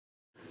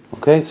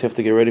Okay, so you have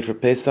to get ready for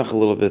Pesach a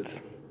little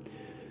bit.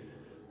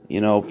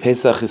 You know,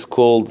 Pesach is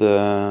called,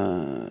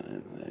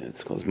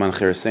 it's called Zman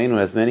Chereseinu, it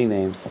has many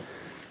names.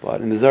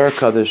 But in the Zohar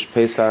Kadosh,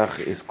 Pesach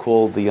is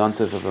called the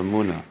Yontif of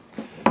Emunah.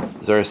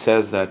 The Zohar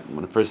says that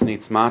when a person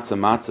eats matzah,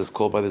 matzah is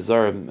called by the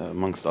Zohar,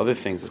 amongst other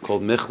things, it's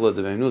called Michla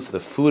de Be'emunah, the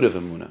food of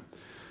Emunah.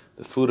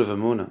 The food of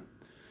Emunah.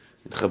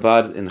 In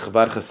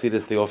Chabad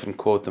Hasidus, they often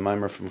quote the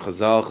Maimer from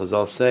Chazal.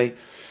 Chazal say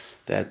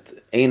that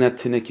Eina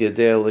Tinik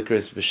Yadeh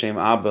Likris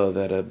B'Shem Abba,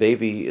 that a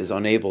baby is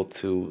unable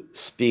to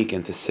speak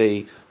and to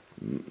say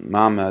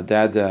Mama,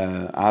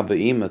 Dada, Abba,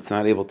 Ima. It's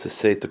not able to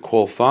say, to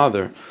call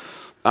father.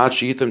 Ad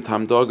Sheyitim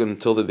Tam Dog,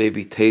 until the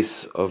baby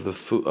tastes of the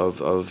food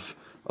of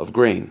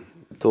grain,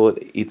 until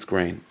it eats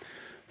grain.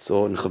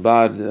 So in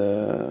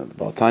Chabad,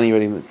 Baal Tani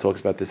already talks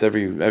about this.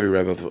 Every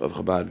Rebbe of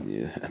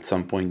Chabad at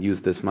some point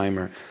used this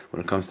mimer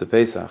when it comes to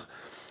Pesach,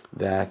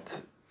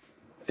 that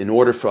in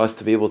order for us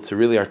to be able to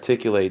really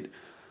articulate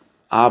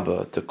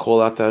Abba, to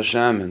call out to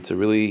Hashem and to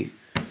really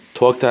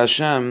talk to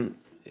Hashem,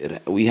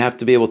 we have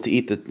to be able to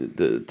eat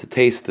to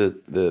taste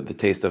the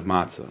taste of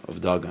matzah,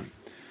 of dagan.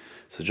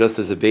 So just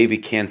as a baby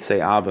can't say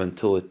Abba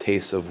until it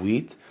tastes of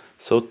wheat,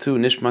 so too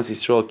Nishmas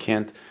Yisrael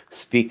can't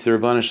speak to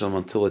Rebbeinu Shalom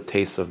until it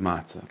tastes of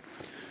matzah.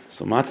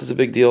 So matzah is a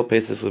big deal,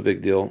 Pesach is a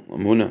big deal,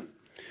 Emunah.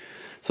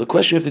 So the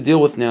question we have to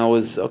deal with now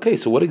is, okay,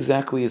 so what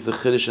exactly is the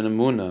Chiddush and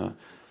Emunah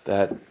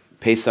that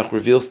Pesach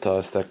reveals to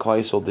us that Klal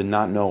Yisrael did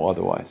not know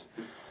otherwise?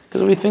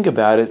 Because when we think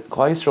about it,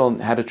 Klal Yisrael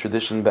had a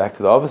tradition back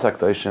to the Avos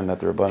HaKadoshim that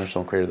the Rebbeinu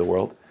Shalom created the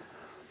world.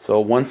 So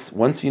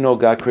once you know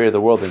God created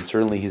the world, then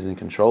certainly He's in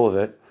control of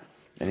it,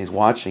 and He's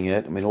watching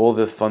it. I mean, all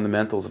the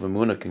fundamentals of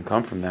Emunah can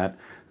come from that.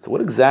 So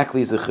what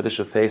exactly is the Chiddush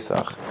of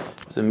Pesach?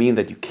 Does it mean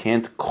that you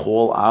can't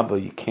call Abba,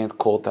 you can't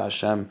call to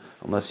Hashem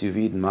unless you've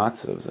eaten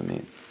matzah? What does it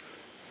mean?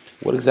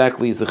 What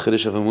exactly is the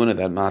Chiddush of Emunah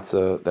that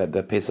matzah,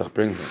 that Pesach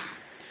brings us?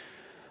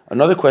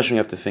 Another question we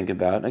have to think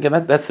about,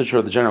 again, that's the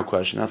general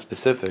question, not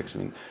specifics. I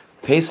mean,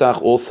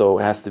 Pesach also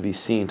has to be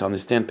seen. To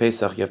understand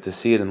Pesach, you have to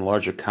see it in the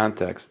larger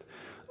context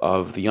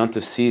of the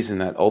Yontif season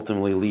that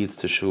ultimately leads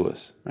to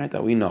Shavuos, right?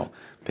 That we know.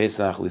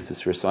 Pesach leads to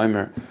Sfir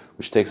Saimer,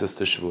 which takes us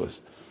to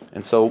Shavuos.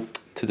 And so,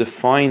 to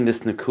define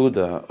this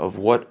Nakuda of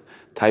what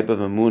type of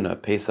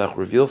Emunah Pesach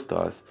reveals to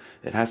us,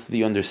 it has to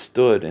be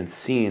understood and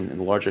seen in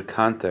the larger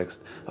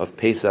context of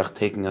Pesach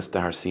taking us to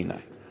Har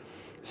Sinai.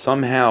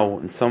 Somehow,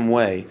 in some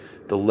way,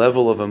 the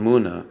level of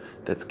Emunah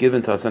that's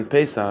given to us on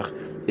Pesach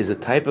is a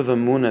type of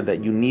Emunah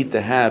that you need to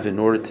have in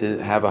order to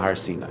have a Har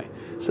Sinai.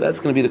 So that's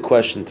going to be the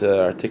question,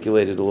 to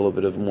articulate it a little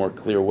bit of a more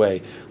clear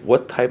way.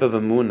 What type of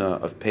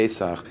Emunah of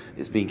Pesach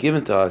is being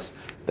given to us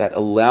that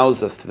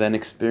allows us to then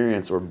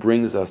experience or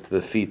brings us to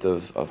the feet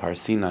of Har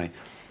Sinai,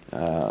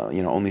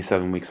 only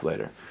 7 weeks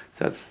later?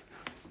 So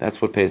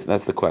that's what Pesach,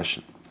 that's the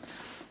question.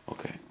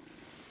 Okay.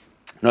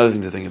 Another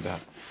thing to think about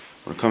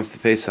when it comes to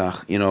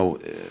Pesach, the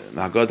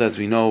Haggadah, as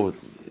we know,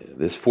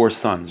 there's 4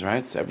 sons,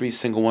 right? So every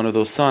single one of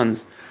those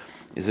sons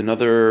is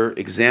another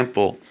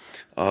example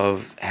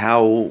of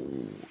how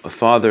a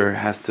father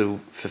has to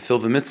fulfill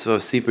the mitzvah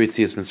of Sipur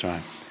Yetzias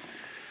Mitzrayim.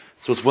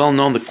 So it's well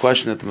known, the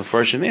question that the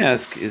Mefarshim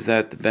ask is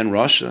that the Ben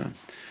Rasha,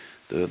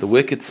 the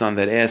wicked son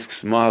that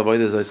asks, Ma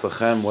avodah zos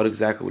lachem, what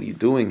are you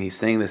doing? He's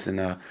saying this in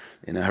a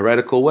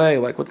heretical way,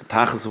 like, what's the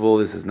tachlis of all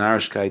this? Is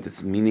narishkeit,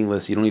 it's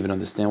meaningless, you don't even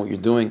understand what you're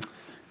doing,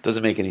 it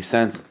doesn't make any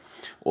sense.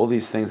 All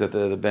these things that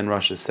the Ben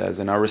Rasha says,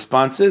 and our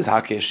response is,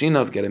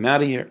 Hakeshinov, get him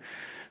out of here.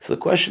 So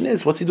the question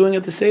is, what's he doing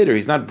at the Seder?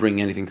 He's not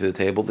bringing anything to the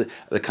table.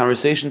 The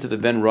conversation to the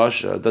Ben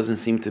Rasha doesn't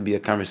seem to be a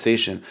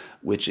conversation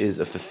which is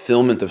a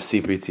fulfillment of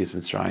Sipur Yetzias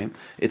Mitzrayim.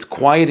 It's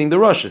quieting the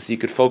Rasha, so you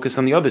could focus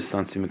on the other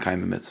sons to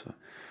Mekayim Mitzvah.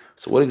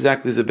 So what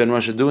exactly is the Ben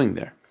Rasha doing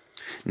there?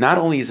 Not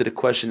only is it a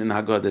question in the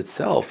Haggadah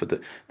itself, but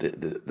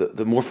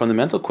the more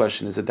fundamental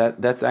question is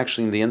that's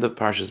actually in the end of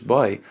Parshas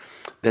Bo.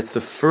 That's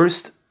the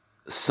first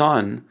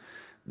son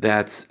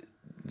that's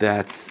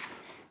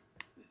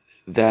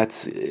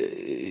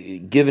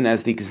given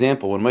as the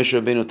example. When Moshe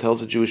Rabbeinu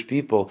tells the Jewish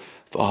people,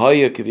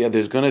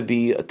 there's going to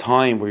be a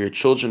time where your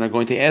children are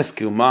going to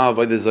ask you, Ma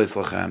avodah zos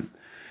lachem,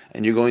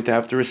 and you're going to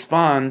have to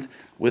respond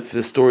with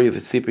the story of the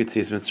Sipur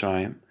Yetzias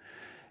Mitzrayim.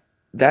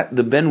 That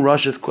the Ben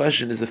Rasha's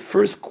question is the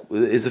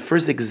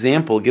first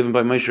example given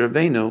by Moshe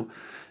Rabbeinu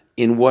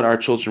in what our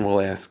children will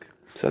ask.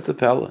 So that's a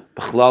pella.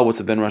 B'chlal, what's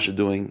the Ben Rasha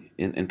doing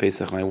in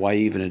Pesach night? Why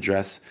even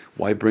address?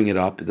 Why bring it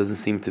up? It doesn't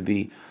seem to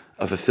be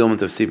a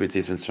fulfillment of Sipur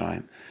Yetzias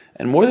Mitzrayim.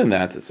 And more than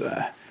that,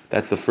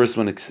 that's the first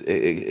one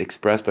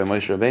expressed by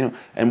Moshe Rabbeinu.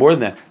 And more than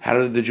that, how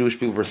did the Jewish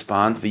people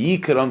respond?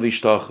 V'yikaram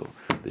v'yishtachu.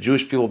 The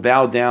Jewish people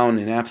bow down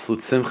in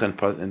absolute simcha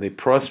and they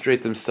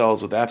prostrate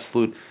themselves with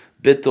absolute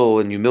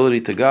bittul and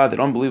humility to God.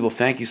 They're unbelievable.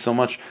 Thank you so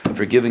much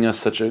for giving us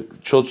such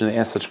children to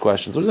ask such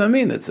questions. What does that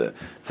mean? It's a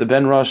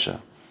Ben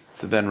Rasha.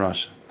 It's a Ben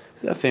Rasha.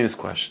 It's a famous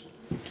question.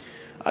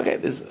 Okay,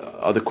 there's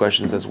other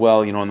questions as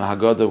well. In the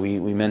Haggadah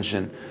we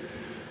mention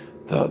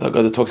the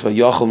Haggadah talks about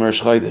Yachal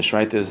Meresh Chodesh,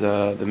 right? There's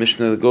the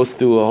Mishnah that goes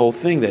through a whole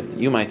thing that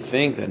you might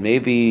think that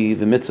maybe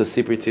the mitzvah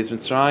Sipur Yetzias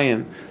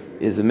Mitzrayim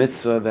is a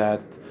mitzvah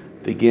that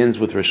begins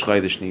with Rosh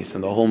Chodesh Nisan,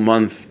 and the whole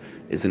month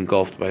is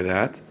engulfed by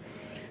that.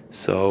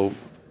 So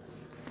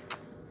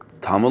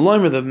Talmud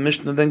Loimer, the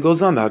Mishnah then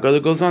goes on, the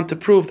Haggadah goes on to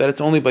prove that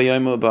it's only by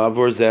Yom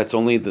Ba'avor Zeh, it's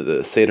only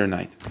the Seder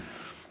night.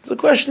 So the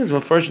question is,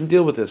 when first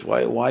deal with this,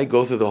 why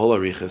go through the whole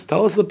Arichas?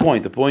 Tell us the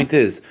point. The point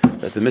is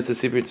that the Mitzvah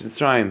Sipur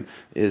Tzrayim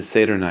is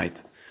Seder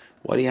night.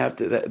 Why do you have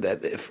to,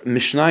 if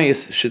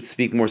Mishnayos should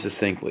speak more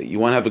succinctly. You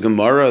want to have a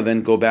Gemara,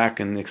 then go back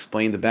and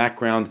explain the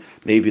background,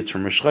 maybe it's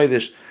from Rosh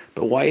Chodesh,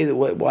 but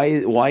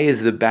why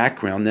is the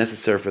background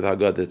necessary for the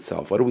Haggadah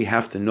itself? Why do we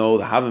have to know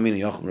the Havamina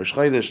Yachal Rosh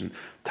Chodesh and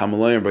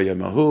Tamalayim Bar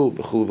Yamahu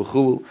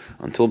v'chulu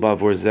until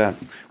Ba'avor Zeh?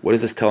 What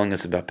is this telling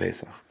us about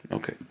Pesach?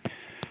 Okay,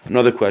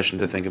 another question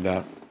to think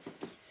about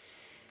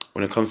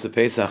when it comes to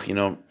Pesach.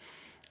 In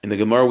the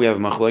Gemara we have a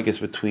machlokes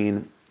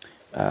between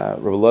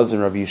Rabbi Elazar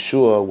and Rabbi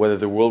Yeshua whether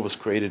the world was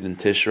created in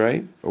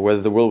Tishrei or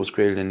whether the world was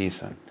created in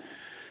Nisan.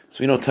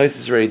 So we know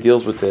Taisus already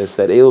deals with this,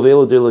 that Elo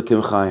Velo Dir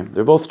Kim Chaim.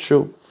 They're both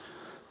true.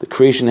 The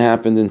creation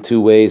happened in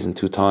 2 ways and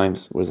 2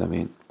 times. What does that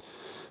mean?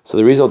 So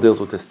the Rizal deals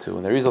with this too,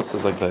 and the Rizal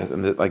says like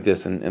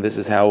this, and this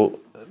is how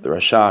the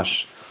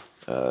Rashash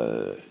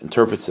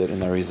interprets it in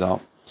the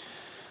Rizal.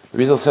 The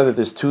Rizal said that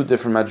there's 2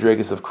 different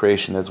madrigas of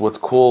creation. There's what's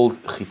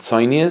called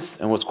Chitzonius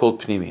and what's called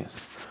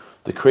Pnimius.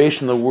 The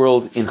creation of the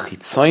world in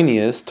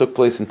Chitzonius took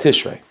place in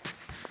Tishrei,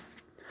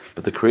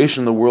 but the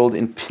creation of the world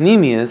in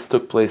Pnimius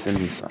took place in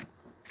Nisan.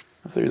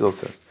 That's the Rizal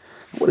says.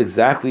 What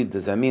exactly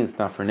does that mean? It's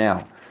not for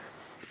now.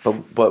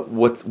 But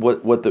what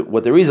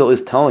the Rizal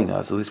is telling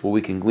us, at least what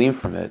we can glean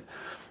from it,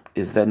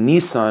 is that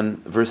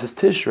Nisan versus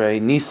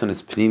Tishrei, Nisan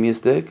is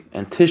Pnimiistic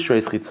and Tishrei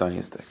is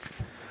Chitzoniistic.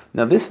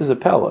 Now this is a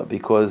pella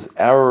because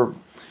our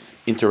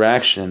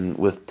interaction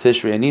with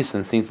Tishrei and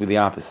Nisan seems to be the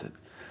opposite.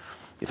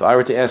 If I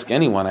were to ask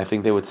anyone, I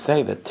think they would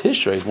say that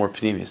Tishrei is more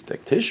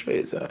Pnimiistic. Tishrei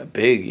is a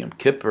big Yom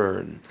Kippur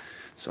and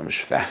so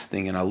much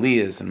fasting and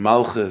Aliyahs and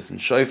Malchus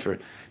and Shofar.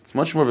 It's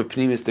much more of a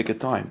Pnimiistic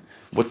time.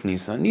 What's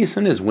Nisan?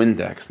 Nisan is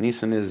Windex.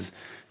 Nisan is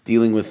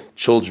dealing with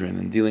children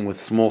and dealing with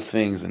small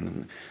things,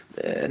 and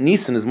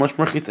Nisan is much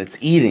more chitzonius. It's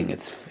eating,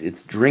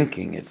 it's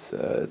drinking, it's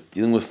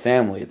dealing with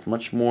family. It's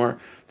much more.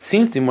 It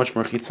seems to be much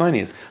more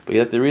chitzonius, but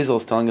yet the Rizal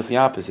is telling us the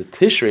opposite.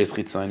 Tishrei is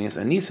chitzonius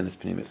and Nisan is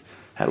pnimis.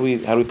 How do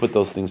we put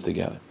those things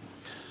together?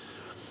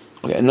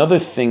 Okay, another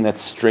thing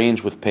that's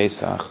strange with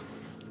Pesach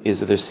is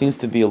that there seems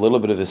to be a little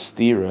bit of a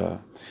stira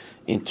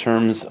in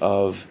terms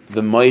of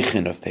the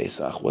moichin of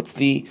Pesach. What's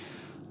the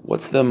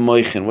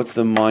moichin? What's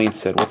the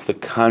mindset? What's the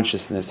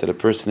consciousness that a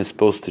person is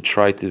supposed to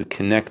try to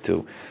connect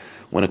to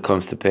when it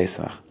comes to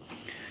Pesach?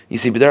 You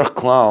see, b'derech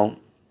klal,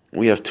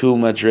 we have 2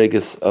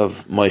 madregas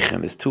of moichin.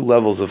 There's 2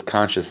 levels of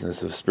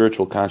consciousness, of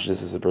spiritual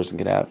consciousness a person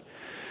can have.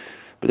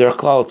 B'derech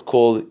klal, it's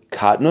called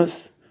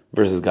katnus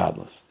versus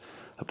godless.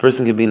 A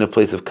person can be in a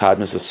place of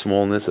katnus, of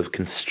smallness, of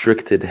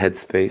constricted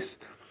headspace,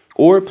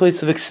 or a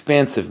place of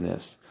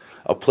expansiveness,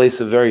 a place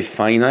of very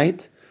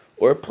finite,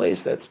 or a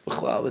place that's a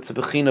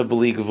bechin of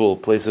b'li gvul, a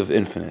place of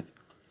infinite.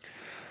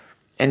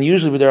 And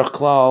usually with Derech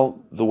Klal,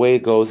 the way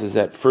it goes is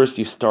that first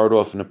you start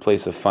off in a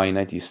place of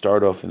finite, you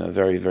start off in a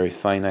very, very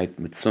finite,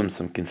 some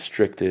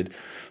constricted,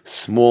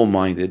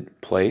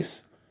 small-minded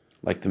place,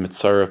 like the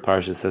Mitzvah of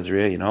Parashas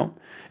Ezriah,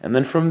 and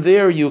then from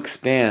there you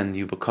expand,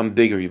 you become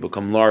bigger, you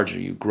become larger,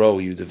 you grow,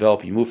 you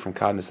develop, you move from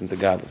godness into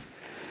godless.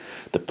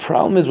 The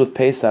problem is with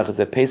Pesach is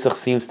that Pesach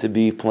seems to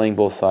be playing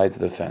both sides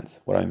of the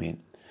fence. What do I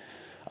mean?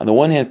 On the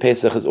one hand,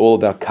 Pesach is all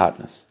about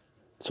katnus.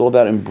 It's all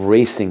about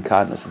embracing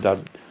katnus,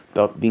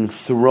 about being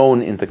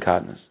thrown into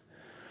katnus.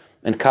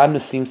 And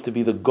katnus seems to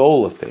be the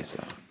goal of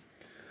Pesach.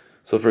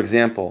 So, for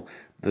example,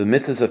 the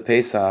mitzvahs of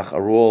Pesach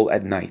are all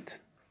at night,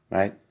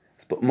 right?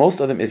 But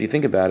most of them, if you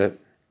think about it,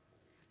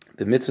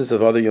 the mitzvahs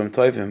of other Yom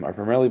Tovim are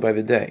primarily by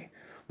the day.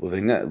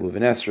 Luvin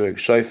Esrog,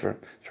 Shofar,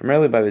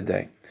 primarily by the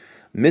day.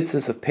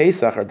 Mitzvahs of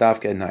Pesach are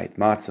dafka at night,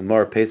 Matzah,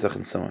 Mar, Pesach,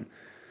 and so on.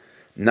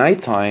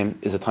 Nighttime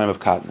is a time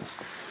of katnus.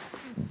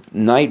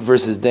 Night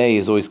versus day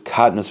is always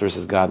katnus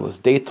versus godless.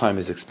 Daytime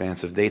is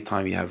expansive.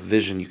 Daytime you have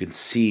vision. You can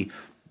see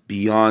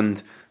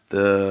beyond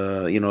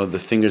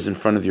the fingers in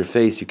front of your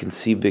face. You can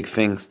see big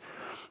things.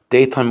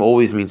 Daytime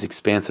always means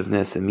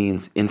expansiveness. It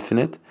means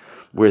infinite.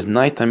 Whereas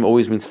nighttime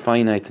always means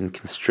finite and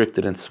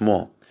constricted and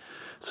small.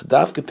 So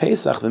dafka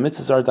Pesach, the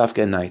mitzvahs are dafka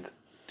at night.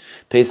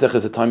 Pesach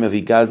is a time of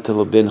Igad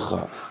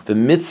Telabincha. The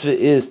mitzvah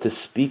is to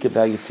speak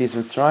about Yetzias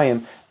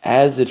Mitzrayim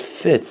as it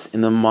fits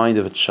in the mind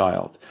of a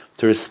child,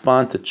 to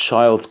respond to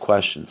child's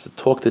questions, to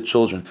talk to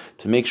children,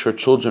 to make sure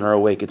children are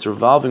awake. It's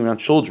revolving around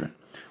children,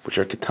 which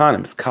are ketanim,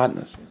 it's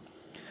katnas.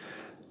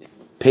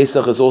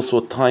 Pesach is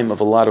also a time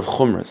of a lot of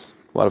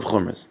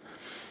chumras.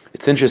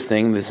 It's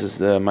interesting, this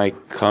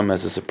might come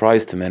as a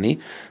surprise to many,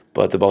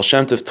 but the Baal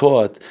Shem Tov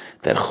taught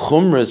that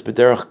chumras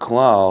b'derech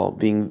klal,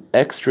 being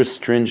extra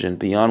stringent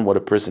beyond what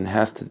a person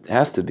has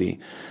to be,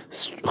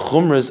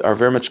 chumras are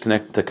very much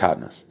connected to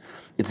katnas.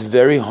 It's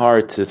very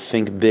hard to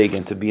think big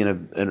and to be in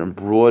a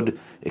broad,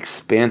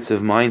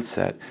 expansive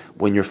mindset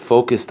when you're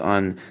focused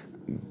on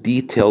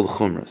detailed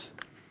chumras.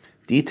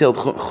 Detailed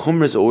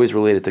chumras are always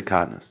related to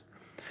katnas.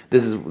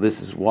 This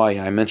is why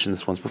I mentioned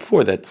this once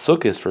before, that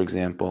Sukkot, for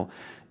example,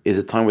 is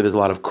a time where there's a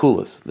lot of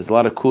kulas. There's a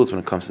lot of kulas when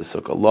it comes to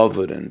sukkah.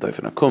 Lavud and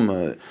Daifin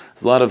Akuma.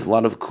 There's a lot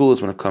of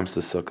kulas when it comes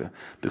to sukkah.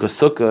 Because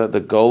sukkah, the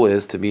goal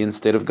is to be in a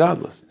state of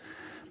godless.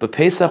 But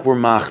Pesach, we're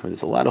machmir.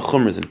 There's a lot of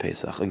chumras in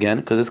Pesach.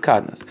 Again, because it's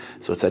kadnas.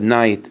 So it's at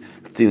night,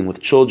 it's dealing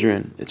with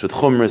children, it's with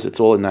chumras,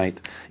 it's all at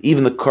night.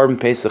 Even the Korban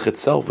Pesach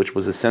itself, which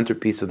was the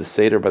centerpiece of the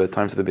Seder by the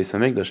times of the Beis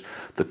HaMikdash,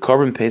 the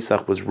Korban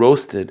Pesach was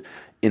roasted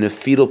in a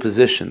fetal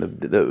position.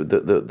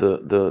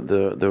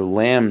 The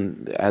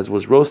lamb, as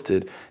was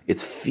roasted,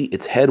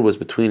 its head was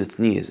between its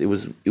knees. It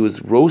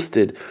was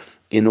roasted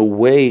in a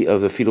way of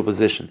the fetal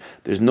position.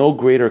 There's no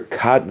greater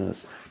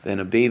kadnas than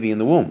a baby in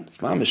the womb. It's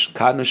mamish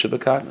kadnas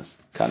shebekadnas.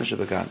 Kadnas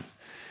shebekadnas.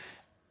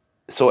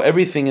 So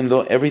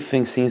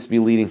everything seems to be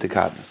leading to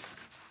kadnas.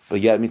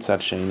 But yet mitzat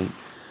sheni,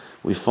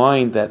 we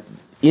find that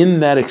in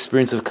that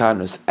experience of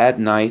kadnas at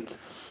night,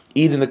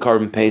 eating the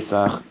Korban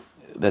Pesach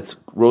that's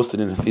roasted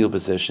in a fetal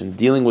position,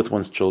 dealing with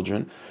one's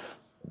children,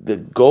 the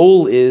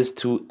goal is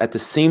to, at the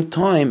same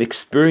time,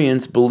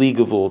 experience Beli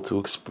Gavul, to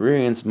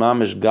experience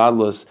mamish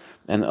godless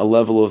and a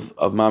level of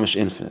mamish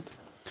infinite.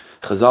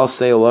 Chazal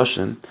say a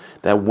lashon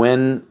that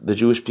when the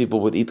Jewish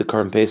people would eat the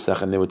Korban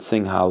Pesach and they would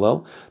sing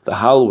Hallel, the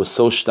Hallel was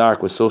so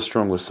stark, was so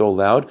strong, was so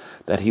loud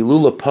that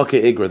Hilula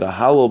Pake Igra, the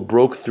Hallel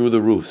broke through the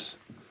roofs.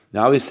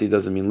 Now, obviously, it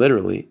doesn't mean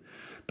literally,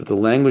 but the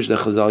language that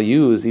Chazal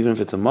use, even if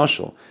it's a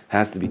mashal,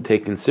 has to be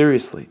taken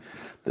seriously.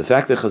 The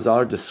fact that Chazal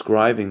are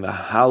describing the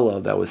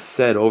Hallel that was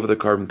said over the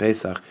Korban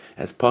Pesach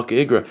as Pak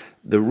Igra,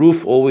 the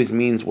roof always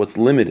means what's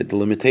limited, the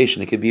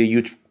limitation. It could be a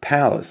huge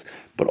palace,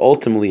 but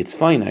ultimately it's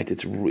finite.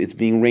 It's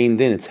being reined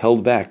in. It's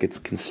held back. It's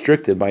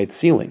constricted by its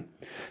ceiling.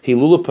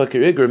 Hilula Pak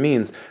Igra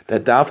means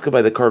that Dafka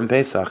by the Korban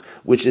Pesach,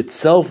 which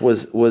itself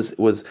was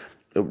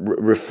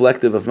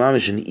reflective of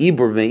mamish an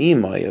ibur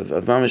me'imai,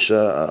 of mamish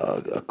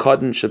a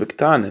cotton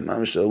shebektanim,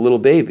 mamish a little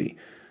baby.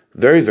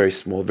 Very, very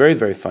small, very,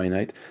 very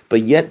finite, but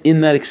yet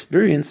in that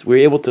experience, we're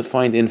able to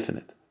find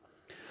infinite.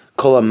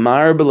 The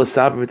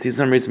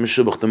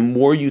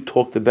more you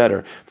talk, the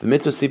better. The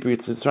mitzvah Sipur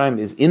Yitzrayim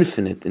is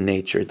infinite in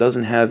nature. It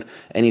doesn't have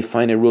any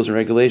finite rules and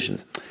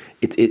regulations.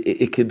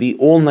 It could be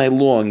all night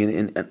long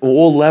in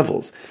all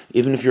levels.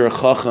 Even if you're a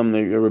chacham,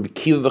 you're a Rabbi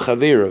Kiva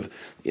v'chaveirav,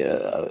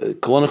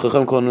 kolon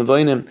chacham, kolon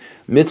nevainim,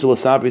 mitzvah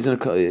l'sapir,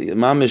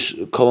 mamish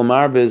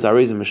kolomar bez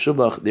arizim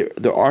meshubach.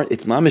 There are,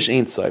 it's mamish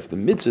ain't saif. The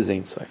mitzvah is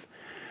ain't saif.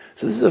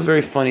 So this is a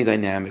very funny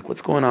dynamic.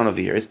 What's going on over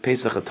here? Is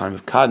Pesach a time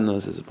of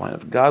kadnos? Is it a time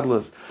of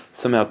godless?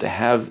 Somehow to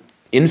have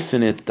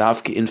infinite,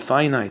 dafke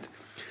infinite.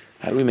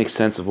 How do we make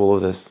sense of all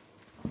of this?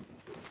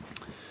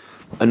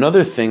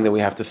 Another thing that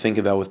we have to think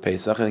about with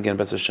Pesach, and again,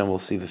 B'ez Hashem will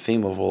see the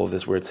theme of all of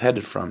this, where it's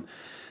headed from,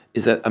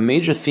 is that a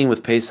major theme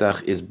with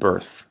Pesach is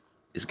birth,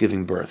 is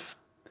giving birth.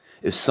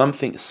 Is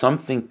something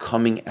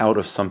coming out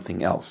of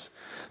something else.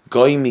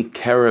 Goy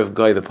mikerev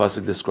goy, the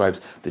pasuk describes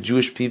the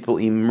Jewish people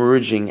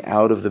emerging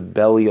out of the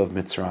belly of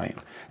Mitzrayim,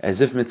 as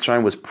if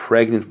Mitzrayim was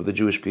pregnant with the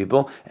Jewish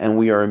people, and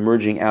we are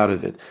emerging out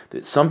of it.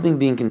 There's something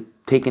being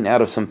taken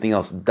out of something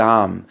else.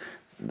 Dam,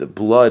 the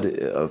blood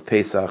of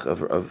Pesach,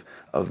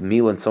 of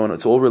Mila, and so on.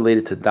 It's all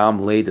related to Dam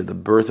later, the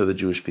birth of the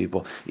Jewish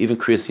people. Even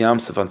Kriyas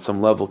Yamsuf on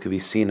some level could be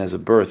seen as a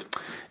birth.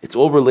 It's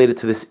all related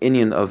to this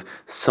inyan of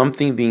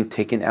something being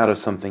taken out of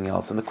something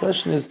else. And the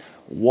question is,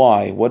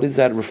 why? What is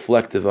that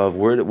reflective of?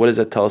 What does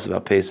that tell us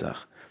about Pesach?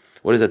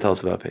 What does that tell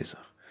us about Pesach?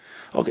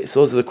 Okay,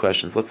 so those are the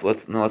questions.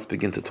 Let's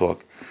begin to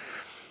talk.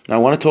 Now I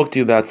want to talk to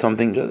you about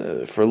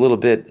something for a little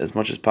bit, as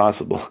much as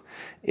possible.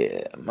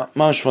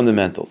 Mamash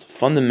fundamentals,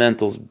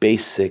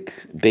 basic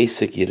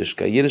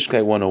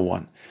Yiddishkeit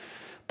 101.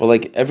 But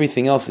like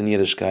everything else in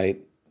Yiddishkeit,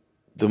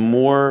 the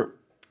more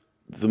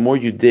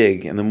you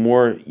dig and the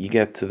more you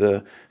get to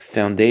the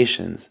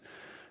foundations,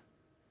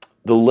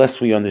 the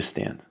less we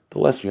understand.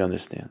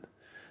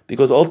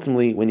 Because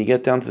ultimately, when you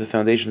get down to the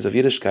foundations of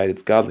Yiddishkeit,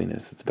 it's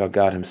godliness. It's about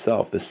God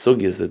Himself. The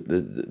sugyas,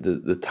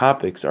 the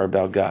topics are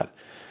about God.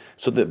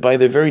 So that by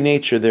their very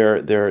nature,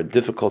 they're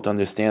difficult to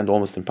understand,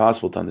 almost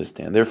impossible to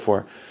understand.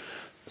 Therefore,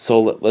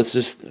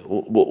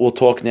 we'll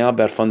talk now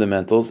about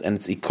fundamentals, and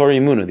it's ikar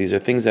emunah. These are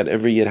things that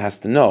every Yid has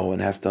to know and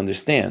has to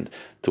understand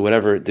to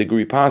whatever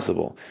degree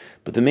possible.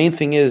 But the main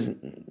thing is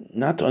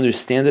not to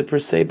understand it per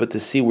se, but to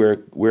see where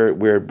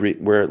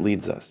it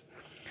leads us.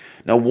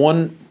 Now,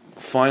 one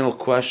final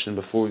question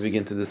before we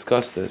begin to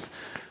discuss this,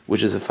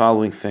 which is the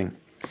following thing,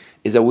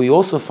 is that we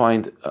also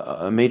find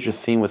a major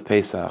theme with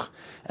Pesach,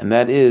 and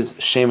that is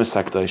Shemas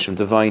HaKadoshim,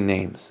 divine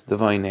names.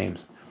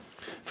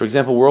 For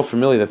example, we're all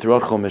familiar that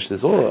throughout Chumash,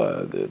 there's all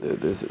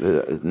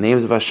the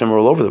names of Hashem are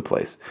all over the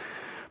place.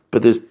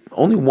 But there's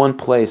only one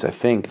place, I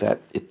think,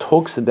 that it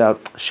talks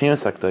about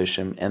Shemas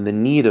HaKadoshim and the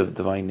need of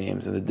divine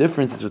names and the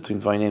differences between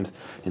divine names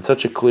in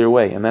such a clear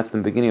way, and that's the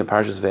beginning of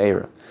Parshas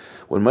Ve'era.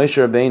 When Moshe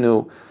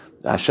Rabbeinu,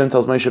 Hashem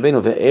tells Moshe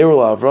Rabbeinu,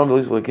 "Ve'eru Avram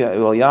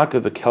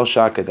Yaakov bekel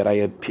shaka," that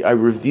I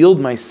revealed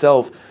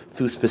myself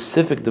through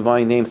specific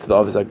divine names to the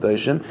Avos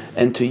HaKadoshim,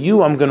 and to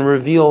you I'm going to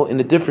reveal in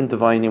a different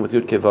divine name with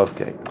Yud Kei Vav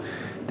Kei.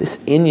 This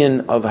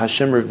inyan of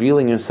Hashem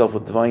revealing Himself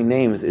with divine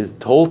names is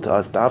told to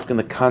us, dafka in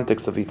the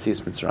context of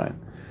Yetzias Mitzrayim.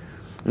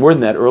 More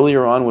than that,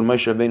 earlier on when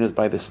Moshe Rabbeinu is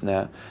by the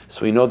sneh,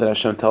 so we know that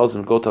Hashem tells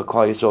him, go tell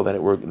Klal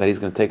Yisrael that He's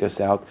going to take us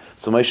out.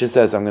 So Moshe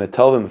says, I'm going to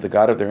tell them that the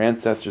God of their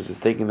ancestors is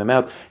taking them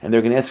out, and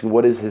they're going to ask me,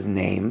 what is His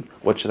name?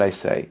 What should I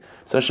say?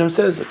 So Hashem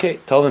says, okay,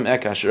 tell them,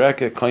 Ek Asher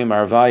Eke, Koyim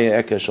Arvaya,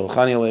 Eke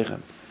Sholchani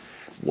Aleichem.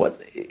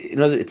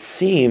 In other words, it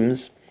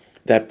seems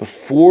that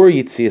before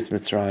Yitzias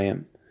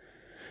Mitzrayim,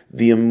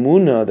 the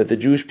emunah that the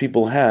Jewish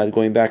people had,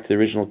 going back to the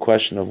original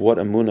question of what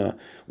emunah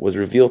was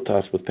revealed to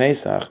us with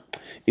Pesach,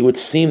 it would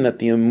seem that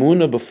the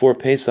emunah before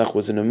Pesach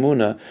was an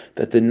emunah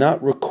that did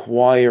not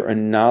require a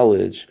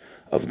knowledge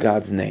of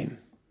God's name.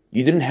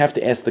 You didn't have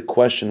to ask the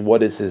question,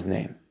 what is His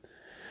name?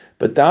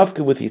 But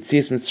Davka with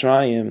Yitzias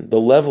Mitzrayim, the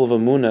level of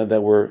emunah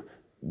that we're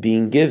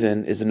being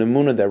given is an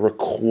emunah that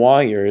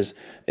requires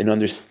an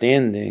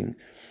understanding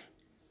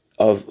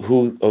of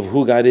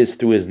who God is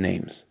through His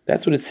names.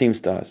 That's what it seems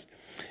to us.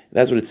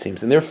 That's what it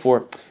seems. And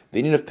therefore, the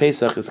Indian of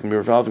Pesach is going to be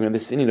revolving around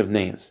this Indian of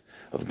names,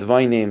 of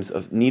divine names,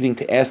 of needing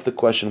to ask the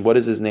question, what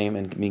is His name,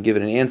 and being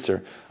given an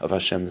answer of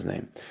Hashem's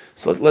name.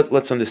 So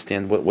let's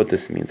understand what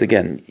this means.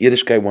 Again,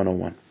 Yiddishkeit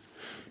 101.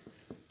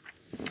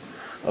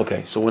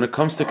 Okay, so when it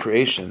comes to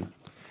creation,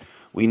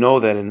 we know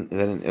that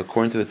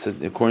according to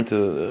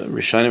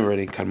Rishonim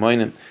already,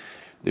 Karmoinim,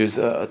 there's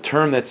a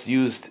term that's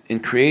used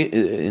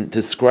in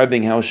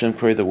describing how Hashem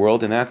created the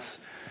world, and that's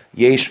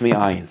Yesh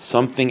Mi'ayin,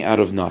 something out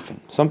of nothing.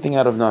 Something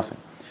out of nothing.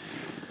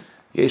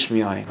 Yesh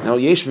Mi'ayin. Now,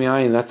 Yesh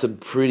Mi'ayin, that's a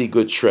pretty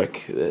good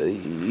trick.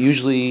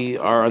 Usually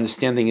our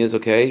understanding is,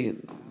 okay,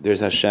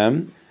 there's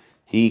Hashem.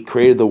 He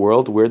created the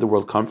world. Where did the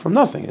world come from?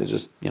 Nothing. It's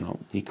just,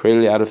 He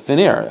created it out of thin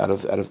air, out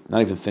of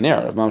not even thin air,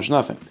 out of mamash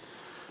nothing.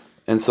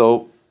 And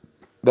so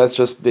that's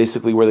just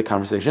basically where the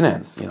conversation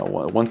ends.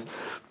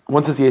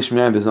 Once it's Yesh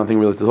Mi'ayin, there's nothing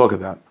really to talk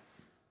about.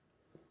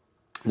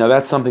 Now,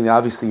 that's something that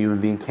obviously a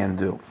human being can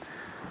do.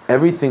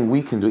 Everything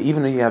we can do,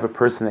 even if you have a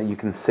person that you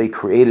can say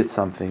created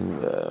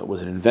something,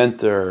 was an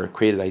inventor,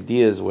 created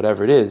ideas,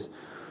 whatever it is,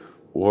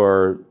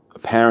 or a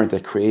parent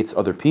that creates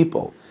other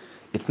people,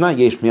 it's not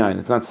Yesh Mi'ayin,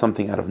 it's not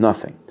something out of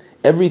nothing.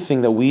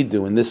 Everything that we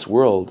do in this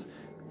world,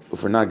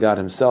 if we're not God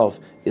Himself,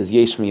 is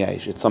Yesh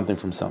Mi'ayin, it's something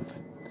from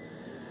something.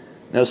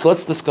 Now, so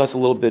let's discuss a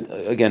little bit,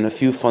 again, a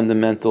few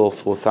fundamental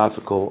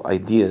philosophical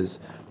ideas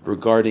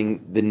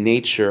regarding the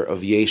nature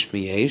of Yesh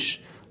Mi'ayin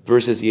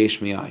versus Yesh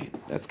Mi'ayin.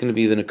 That's going to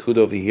be the nakuda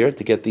over here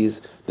to get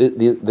these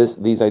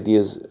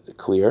ideas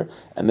clear,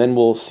 and then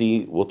we'll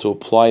to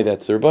apply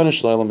that to Rebbeinu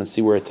Shalom and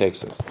see where it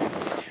takes us.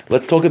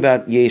 Let's talk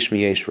about Yesh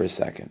Mi'ayin for a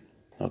second.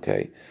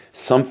 Okay,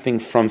 something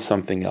from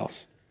something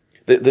else.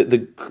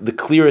 The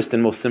clearest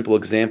and most simple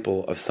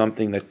example of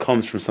something that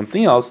comes from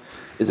something else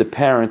is a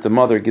parent, a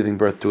mother giving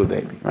birth to a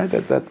baby. Right?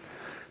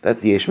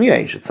 That's Yesh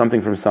Mi'ayin. It's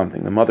something from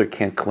something. The mother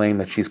can't claim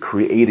that she's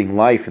creating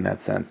life in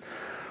that sense.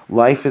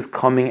 Life is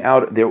coming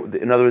out there.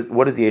 In other words,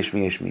 what does Yesh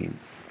Mi'ayin mean?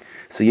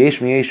 So Yesh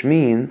Mi'ayin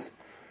means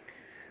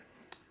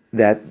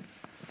that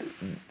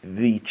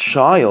the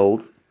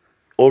child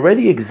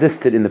already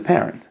existed in the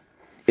parent.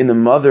 In the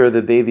mother,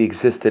 the baby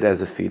existed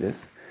as a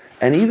fetus.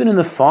 And even in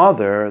the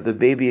father, the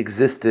baby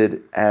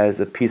existed as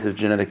a piece of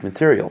genetic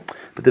material.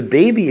 But the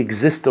baby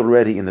exists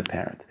already in the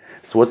parent.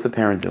 So what's the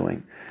parent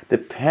doing? The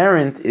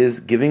parent is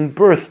giving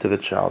birth to the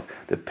child.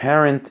 The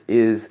parent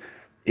is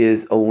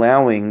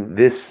allowing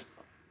this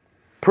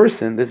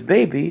person, this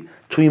baby,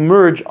 to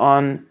emerge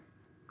on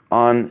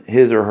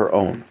his or her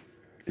own,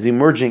 is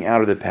emerging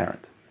out of the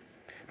parent.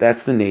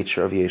 That's the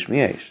nature of Yesh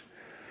Mi'ayin.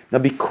 Now,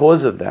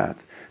 because of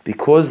that,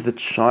 because the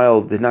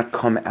child did not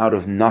come out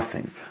of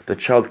nothing, the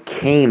child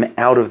came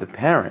out of the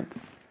parent.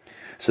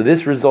 So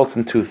this results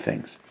in two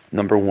things.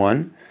 Number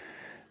one,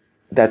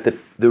 that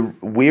the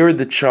where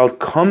the child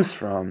comes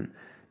from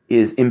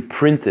is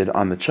imprinted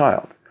on the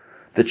child.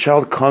 The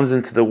child comes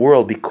into the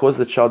world because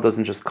the child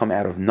doesn't just come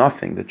out of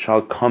nothing. The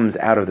child comes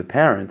out of the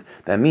parent.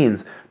 That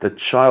means the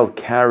child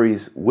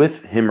carries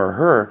with him or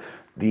her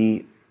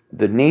the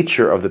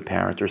nature of the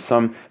parent, or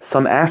some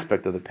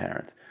aspect of the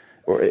parent,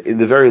 or at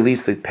the very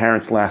least the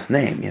parent's last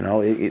name.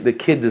 The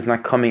kid is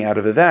not coming out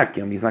of a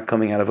vacuum. He's not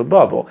coming out of a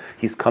bubble.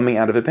 He's coming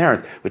out of a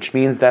parent, which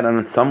means that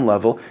on some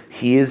level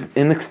he is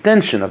an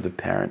extension of the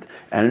parent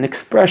and an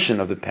expression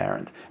of the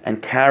parent,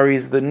 and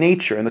carries the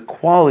nature and the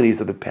qualities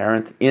of the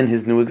parent in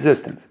his new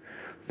existence.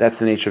 That's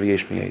the nature of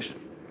Yesh Mi'ayin.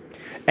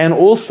 And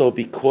also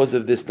because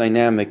of this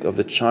dynamic of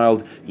the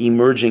child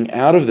emerging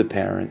out of the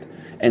parent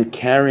and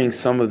carrying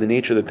some of the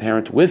nature of the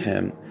parent with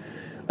him,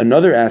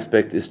 another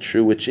aspect is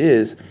true, which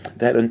is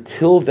that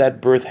until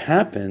that birth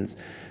happens,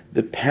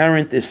 the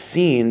parent is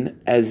seen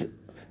as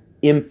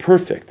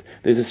imperfect.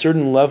 There's a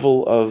certain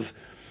level of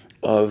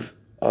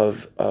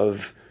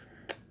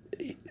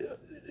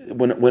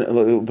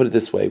when put it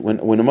this way,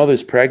 when a mother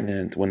is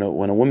pregnant, when a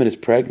woman is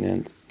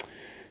pregnant,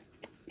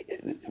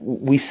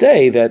 we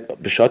say that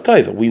b'shat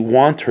taiva, we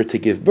want her to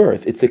give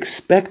birth. It's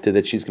expected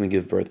that she's going to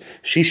give birth.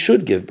 She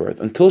should give birth.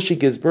 Until she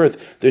gives birth,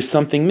 there's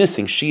something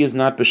missing. She is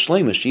not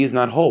b'shlema. She is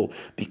not whole,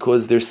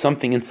 because there's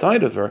something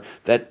inside of her,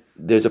 that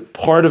there's a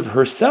part of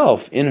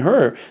herself in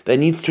her that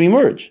needs to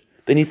emerge,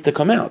 that needs to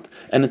come out.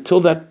 And until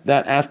that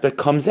aspect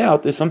comes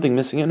out, there's something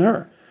missing in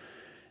her.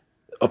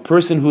 a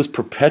person who is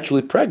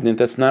perpetually pregnant,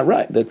 that's not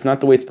right. That's not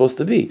the way it's supposed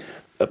to be.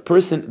 A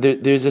person,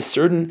 there's a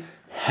certain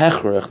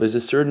hechrech, there's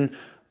a certain,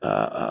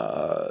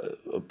 a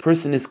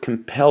person is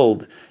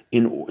compelled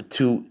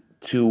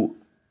to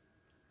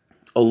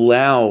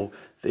allow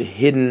the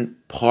hidden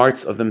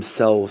parts of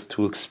themselves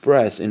to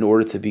express in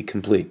order to be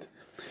complete.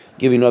 I'll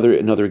give you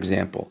another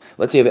example.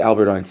 Let's say you have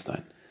Albert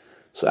Einstein.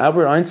 So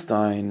Albert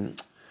Einstein,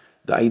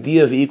 the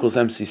idea of E equals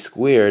MC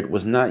squared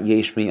was not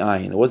yesh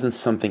mi'ayin. It wasn't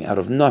something out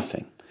of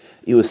nothing.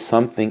 It was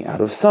something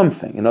out of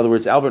something. In other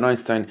words, Albert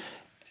Einstein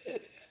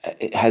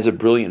has a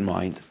brilliant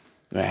mind,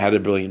 right? Had a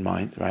brilliant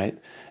mind, right?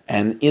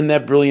 And in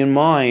that brilliant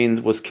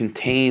mind was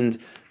contained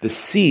the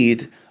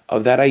seed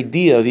of that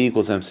idea of E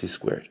equals MC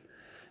squared.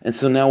 And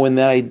so now when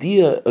that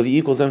idea of E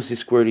equals MC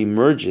squared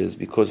emerges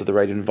because of the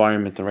right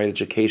environment, the right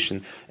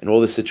education, and all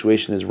the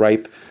situation is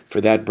ripe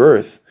for that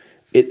birth,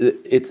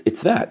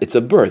 it's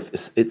a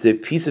birth. It's a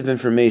piece of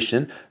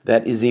information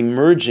that is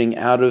emerging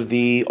out of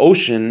the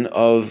ocean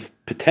of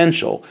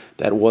potential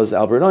that was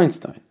Albert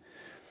Einstein.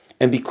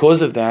 And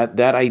because of that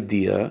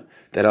idea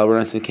that Albert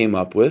Einstein came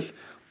up with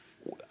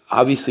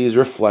obviously is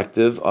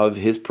reflective of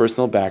his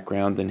personal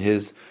background and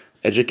his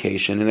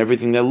education and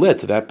everything that led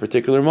to that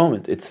particular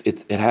moment.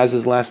 It has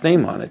his last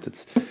name on it.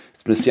 It's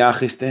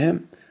Mesiachis to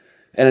him.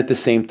 And at the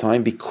same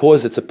time,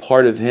 because it's a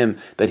part of him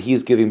that he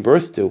is giving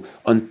birth to,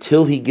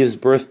 until he gives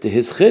birth to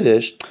his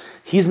chiddush,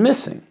 he's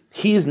missing.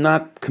 He is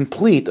not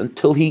complete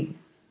until he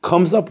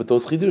comes up with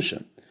those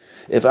chidushim.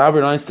 If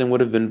Albert Einstein would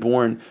have been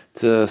born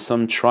to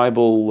some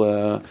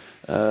tribal,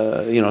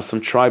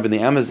 some tribe in the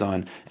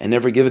Amazon and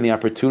never given the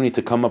opportunity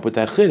to come up with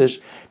that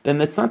chiddush,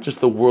 then it's not just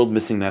the world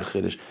missing that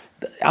chiddush.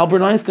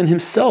 Albert Einstein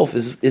himself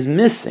is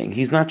missing.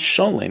 He's not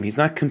sholem. He's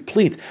not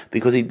complete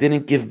because he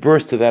didn't give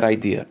birth to that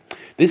idea.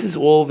 This is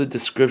all the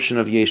description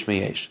of yesh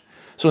me'yesh.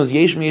 So as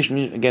yesh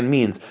me'yesh again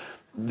means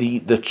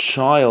the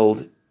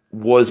child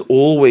was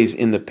always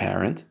in the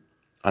parent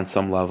on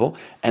some level,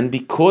 and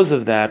because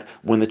of that,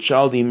 when the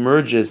child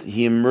emerges,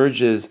 he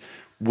emerges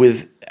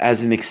with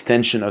as an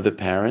extension of the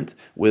parent,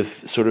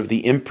 with sort of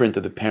the imprint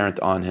of the parent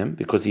on him,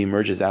 because he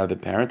emerges out of the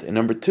parent. And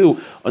number two,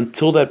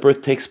 until that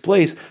birth takes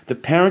place, the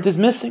parent is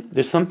missing.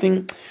 There's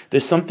something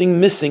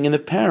missing in the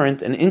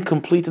parent and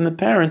incomplete in the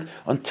parent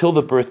until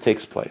the birth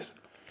takes place.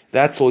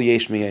 That's all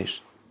yesh me'yesh.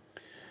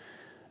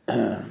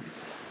 Now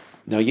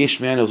yesh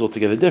me'ayin is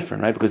altogether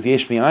different, right? Because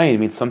yesh me'ayin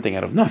means something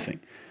out of nothing.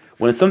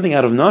 When it's something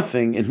out of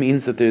nothing, it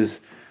means that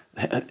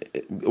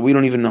we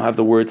don't even have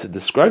the words to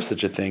describe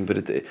such a thing,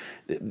 but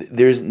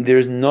there's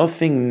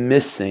nothing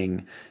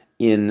missing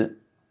in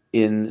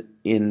the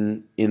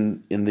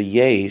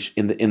yesh,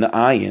 in the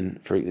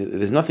ayin.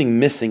 There's nothing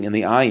missing in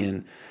the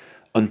ayin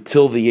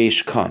until the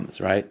yesh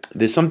comes, right?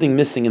 There's something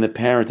missing in the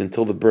parent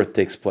until the birth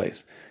takes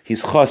place.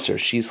 He's chaser,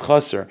 she's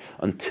chaser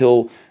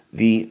until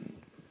the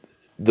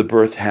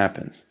birth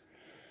happens.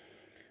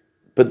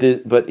 But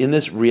in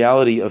this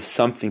reality of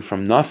something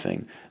from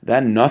nothing,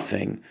 that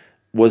nothing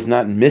was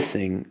not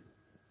missing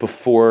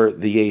before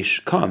the yesh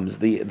comes.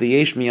 The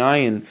yesh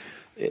mi'ayin,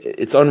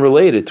 it's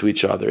unrelated to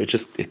each other.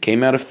 It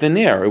came out of thin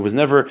air. It was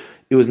never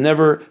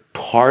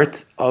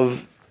part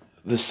of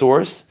the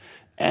source,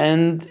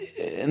 and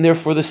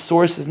therefore the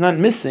source is not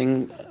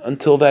missing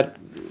until that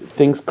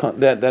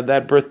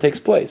birth takes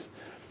place.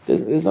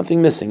 There's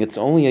nothing missing. It's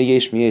only a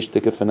yesh mi'yesh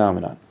dika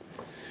phenomenon.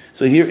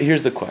 So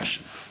here's the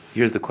question.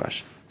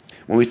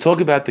 When we talk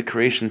about the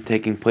creation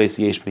taking place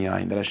yesh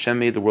mi'ayin, that Hashem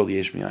made the world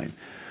yesh mi'ayin,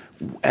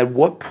 at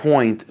what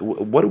point,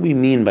 what do we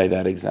mean by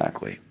that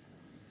exactly?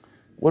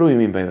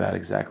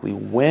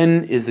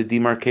 When is the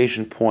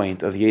demarcation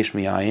point of yesh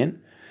mi'ayin,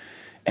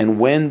 and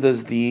when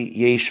does the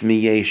yesh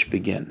mi'yesh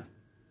begin?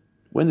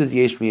 When does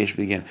yesh mi'yesh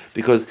begin?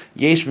 Because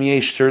yesh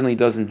mi'yesh certainly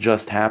doesn't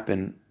just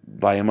happen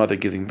by a mother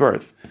giving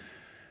birth.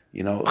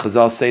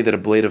 Chazal say that a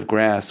blade of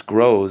grass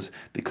grows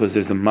because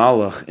there's a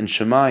malach in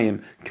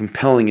Shemayim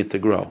compelling it to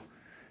grow.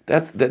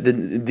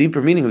 The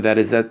deeper meaning of that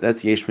is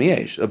that's yesh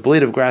mi'yesh. A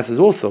blade of grass is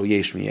also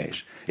yesh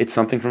mi'yesh. It's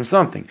something from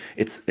something.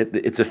 It's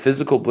a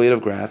physical blade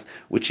of grass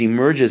which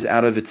emerges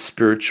out of its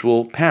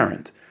spiritual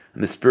parent.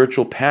 And the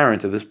spiritual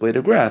parent of this blade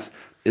of grass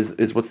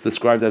is what's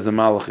described as a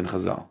malach in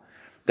Chazal.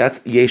 That's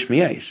yesh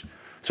mi'yesh.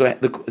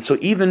 So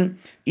even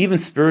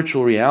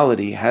spiritual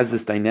reality has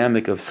this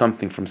dynamic of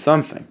something from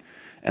something.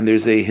 And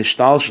there's a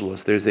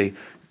hishtalshelus, there's a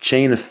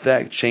chain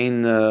effect,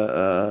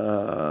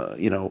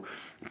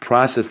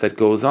 process that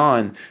goes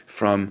on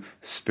from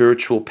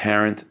spiritual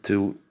parent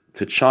to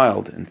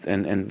child and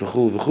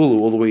v'chulu v'chulu,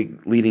 all the way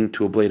leading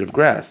to a blade of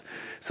grass.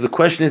 So the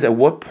question is, at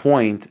what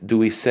point do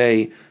we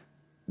say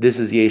this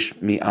is yesh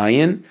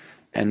mi'ayin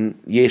and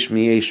yesh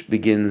mi'yesh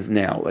begins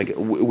now? Like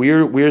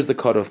where's the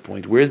cutoff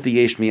point? Where's the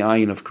yesh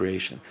mi'ayin of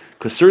creation?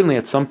 Because certainly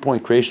at some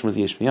point creation was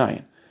yesh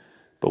mi'ayin,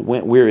 but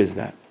where is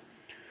that?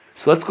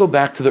 So let's go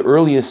back to the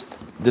earliest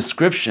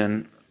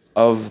description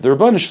of the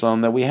Rabban Shalom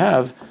that we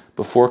have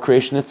before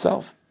creation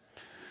itself.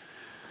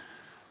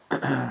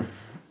 And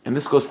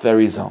this goes to the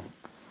Arizal.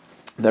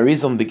 The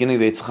Arizal in the beginning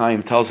of the Eitz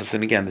Chaim tells us,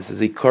 and again, this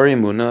is a Kari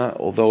Emunah,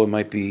 although it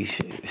might be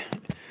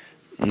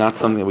not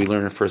something that we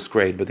learn in first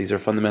grade, but these are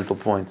fundamental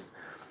points.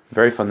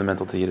 very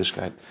fundamental to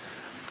Yiddishkeit.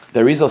 The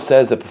Arizal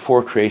says that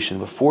before creation,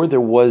 before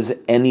there was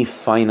any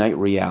finite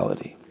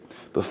reality,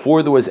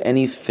 before there was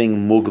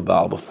anything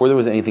mugbal, before there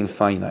was anything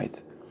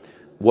finite,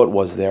 what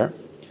was there?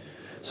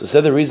 So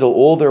said the Arizal,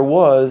 all there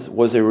was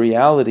a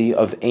reality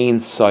of Ein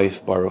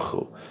Sof Baruch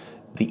Hu,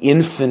 the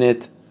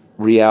infinite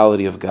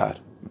reality of God.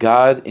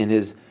 God in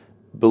His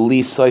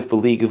Beli Sof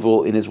Beli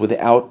Gevul, in His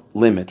without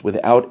limit,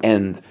 without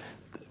end,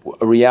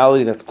 a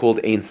reality that's called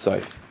Ein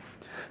Sof.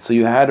 So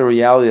you had a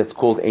reality that's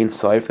called Ein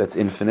Sof, that's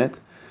infinite,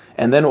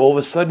 and then all of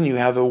a sudden you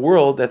have a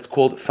world that's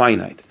called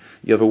finite.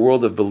 You have a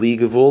world of Beli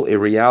Gevul, a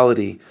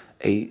reality,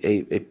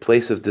 a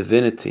place of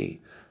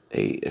divinity,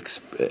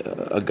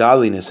 a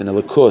godliness, an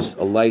elikus,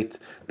 a light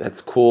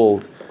that's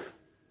called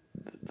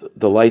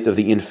the light of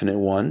the infinite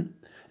one,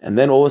 and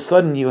then all of a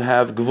sudden you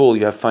have Gevul,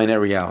 you have finite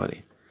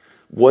reality.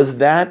 Was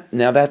that,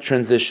 now that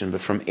transition,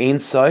 but from Ein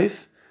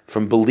Sof,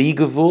 from Beli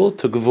Gevul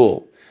to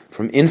Gevul,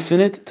 from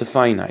infinite to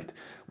finite,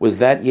 was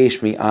that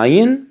Yesh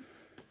Mi'ayin,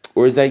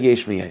 or is that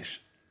Yesh Mi'yesh?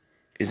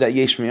 Is that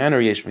Yesh Mi'ayin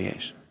or Yesh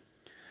Mi'yesh?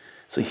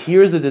 So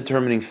here's the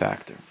determining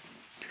factor.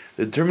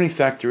 The determining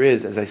factor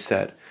is, as I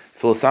said,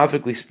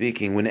 philosophically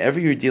speaking, whenever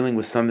you're dealing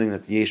with something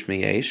that's Yesh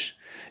Mi'yesh,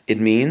 it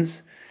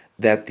means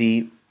that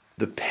the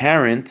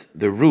parent,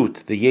 the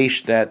root, the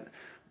Yesh, that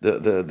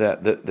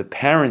the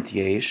parent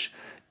Yesh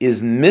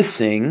is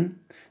missing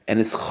and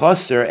is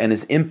chaser and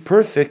is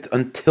imperfect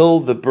until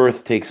the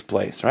birth takes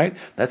place, right?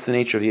 That's the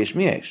nature of Yesh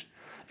Mi'yesh.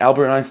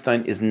 Albert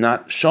Einstein is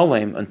not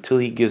sholem until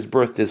he gives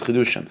birth to his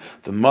chidushim.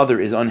 The mother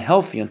is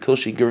unhealthy until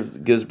she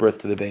gives birth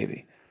to the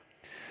baby.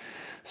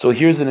 So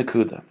here's the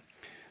nakuda.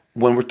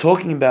 When we're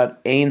talking about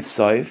Ein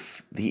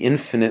Sof, the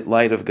infinite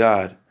light of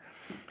God,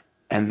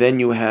 and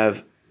then you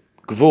have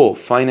Gvul,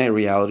 finite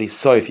reality,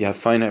 Sof, you have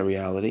finite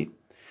reality.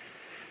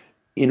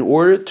 In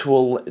order to,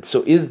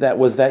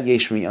 was that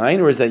Yesh Mi'ayin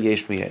or is that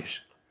Yesh Mi'yesh?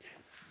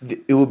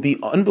 It would be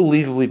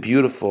unbelievably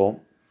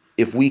beautiful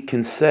if we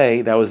can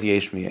say that was the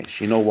Yesh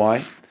Mi'yesh. You know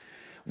why?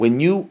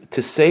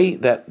 To say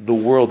that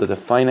the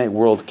finite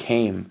world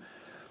came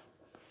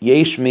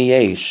Yesh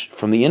Mi'yesh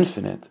from the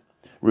infinite,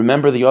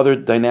 remember the other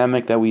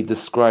dynamic that we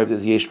described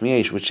as Yesh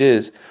Mi'yesh, which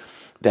is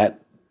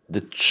that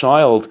the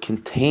child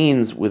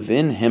contains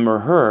within him or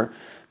her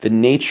the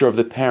nature of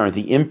the parent,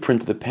 the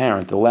imprint of the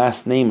parent, the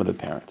last name of the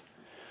parent.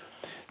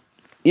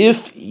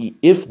 If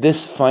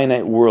this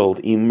finite world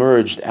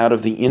emerged out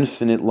of the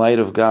infinite light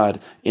of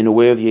God in a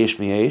way of Yesh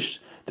Mi'yesh,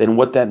 then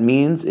what that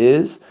means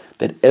is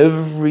that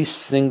every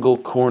single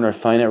corner of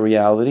finite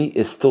reality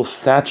is still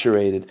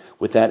saturated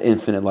with that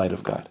infinite light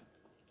of God.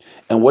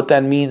 And what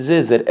that means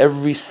is that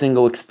every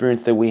single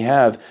experience that we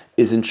have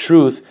is in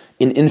truth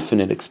an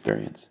infinite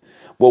experience.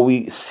 What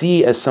we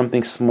see as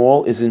something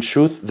small is in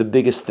truth the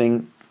biggest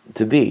thing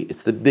to be.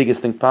 It's the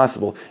biggest thing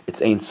possible.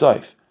 It's Ein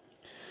Sof.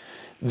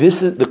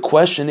 This is the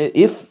question.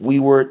 If we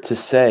were to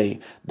say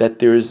that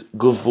there's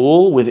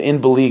Gevul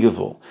within Beli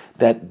Gevul,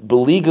 that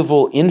Beli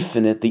Gevul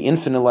infinite, the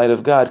infinite light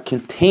of God,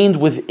 contained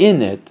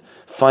within it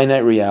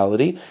finite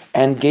reality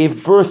and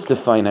gave birth to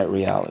finite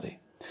reality,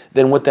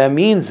 then what that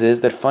means is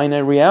that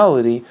finite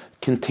reality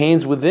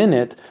contains within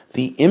it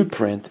the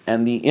imprint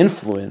and the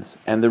influence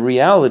and the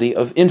reality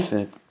of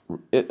infinite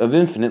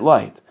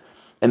light.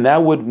 And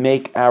that would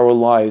make our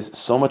lives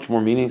so much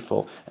more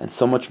meaningful and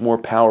so much more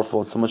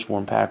powerful and so much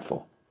more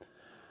impactful.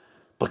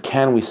 But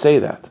can we say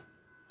that?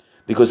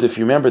 Because if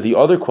you remember, the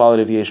other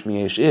quality of Yesh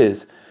Mi'yesh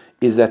is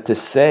that to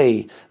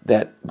say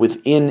that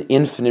within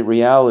infinite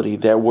reality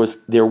there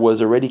was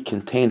already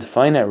contained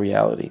finite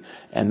reality,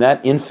 and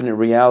that infinite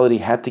reality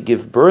had to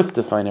give birth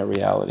to finite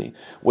reality.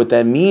 What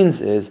that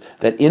means is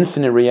that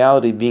infinite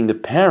reality, being the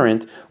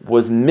parent,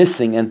 was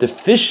missing and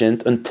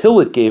deficient until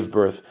it gave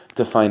birth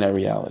to finite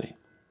reality.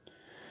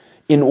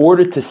 In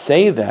order to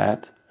say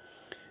that,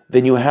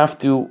 then you have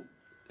to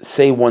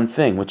say one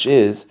thing, which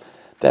is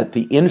that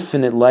the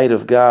infinite light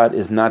of God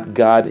is not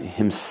God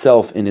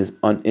Himself in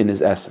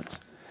His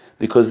essence.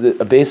 Because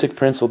a basic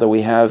principle that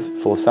we have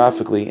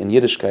philosophically in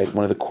Yiddishkeit,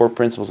 one of the core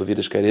principles of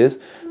Yiddishkeit, is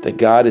that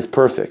God is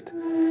perfect.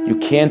 You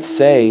can't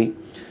say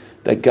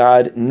that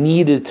God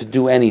needed to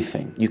do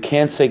anything. You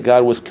can't say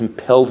God was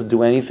compelled to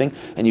do anything,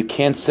 and you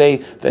can't say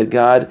that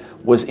God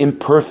was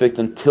imperfect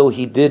until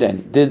He did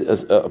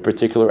a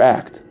particular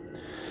act.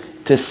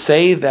 To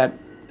say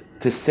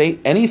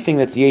anything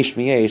that's Yesh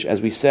Mi'yesh,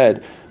 as we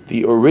said,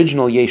 the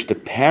original Yesh, the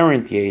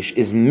parent Yesh,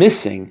 is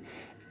missing,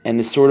 and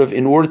is sort of,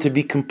 in order to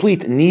be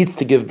complete, it needs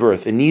to give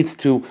birth. It needs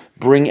to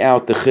bring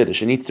out the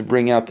Chiddush. It needs to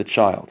bring out the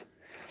child.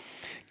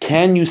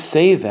 Can you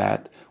say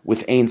that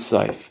with Ein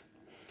Sof?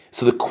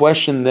 So the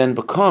question then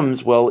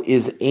becomes, well,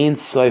 is Ein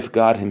Sof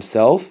God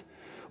Himself,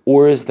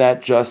 or is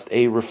that just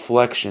a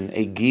reflection,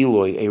 a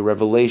Giloi, a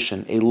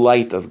revelation, a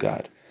light of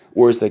God,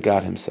 or is that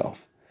God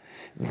Himself?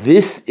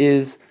 This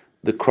is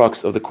the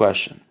crux of the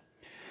question.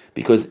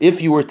 Because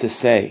if you were to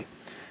say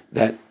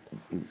that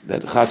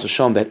Chas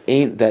v'Shalom,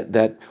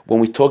 that when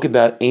we talk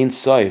about Ein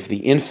Sof, the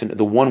infinite,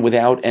 the one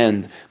without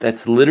end,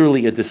 that's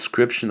literally a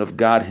description of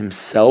God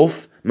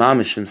Himself,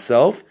 Mamish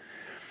Himself,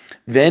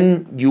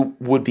 then you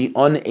would be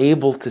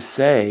unable to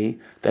say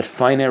that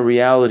finite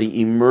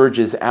reality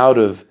emerges out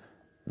of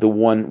the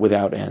one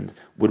without end,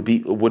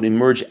 would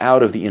emerge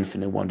out of the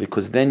infinite one,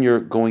 because then you're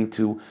going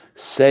to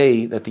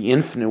say that the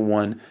infinite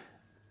one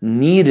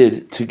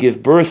needed to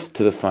give birth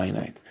to the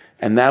finite,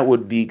 and that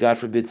would be, God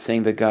forbid,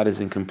 saying that God is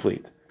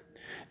incomplete.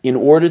 In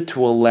order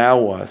to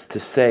allow us to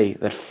say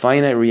that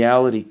finite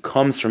reality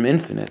comes from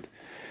infinite,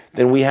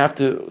 then we have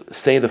to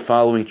say the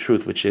following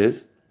truth, which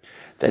is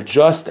that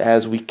just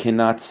as we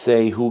cannot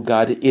say who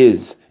God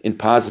is in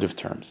positive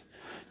terms,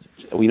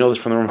 we know this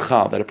from the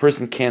Ramchal, that a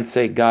person can't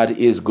say God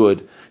is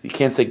good, you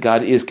can't say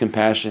God is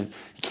compassion,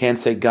 you can't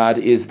say God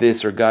is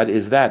this or God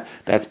is that.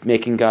 That's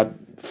making God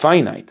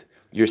finite.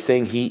 You're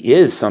saying He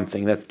is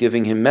something that's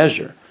giving Him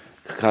measure,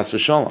 chas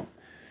v'shalom.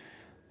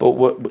 But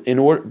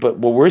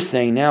what we're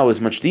saying now is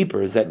much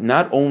deeper, is that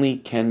not only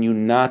can you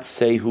not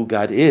say who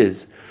God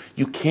is,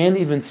 you can't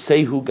even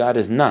say who God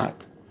is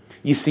not.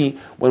 You see,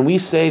 when we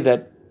say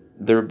that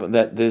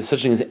there's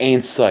such thing as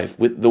Ein Sof,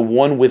 with the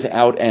one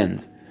without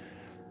end,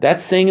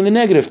 that's saying in the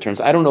negative terms,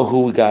 I don't know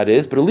who God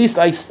is, but at least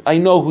I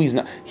know who He's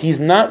not.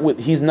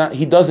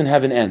 He doesn't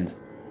have an end.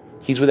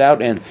 He's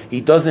without end.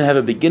 He doesn't have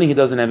a beginning, He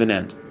doesn't have an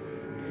end.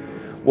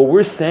 What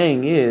we're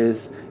saying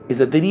is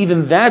that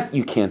even that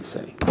you can't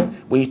say.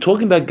 When you're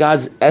talking about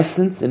God's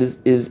essence and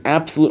His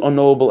absolute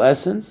unknowable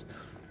essence,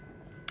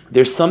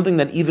 there's something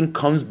that even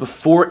comes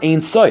before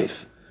Ein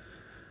Sof.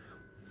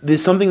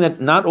 There's something that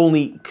not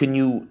only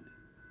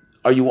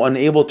are you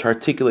unable to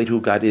articulate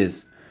who God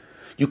is,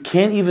 you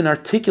can't even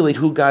articulate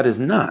who God is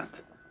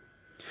not.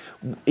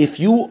 To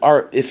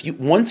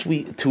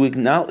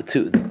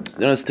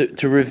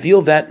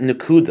reveal that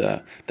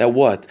nekuda,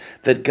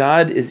 that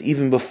God is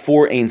even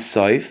before Ein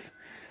Sof,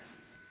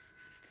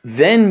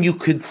 then you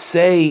could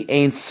say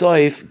Ein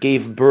Sof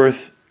gave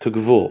birth to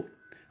Gvul,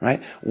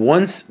 right?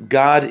 Once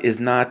God is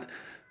not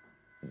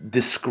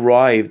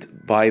described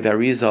by the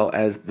Arizal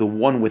as the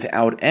one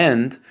without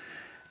end,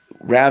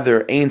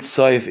 rather Ein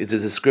Sof is a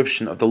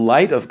description of the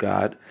light of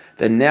God,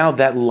 then now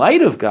that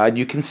light of God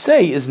you can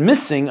say is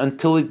missing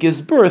until it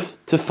gives birth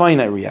to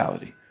finite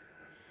reality.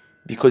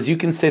 Because you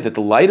can say that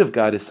the light of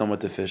God is somewhat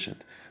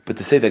deficient, but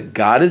to say that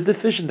God is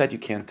deficient, that you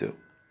can't do.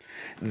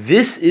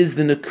 This is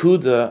the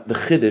nekuda, the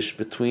chiddush,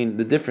 between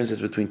the differences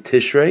between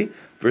Tishrei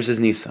versus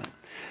Nisan.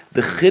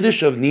 The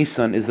chiddush of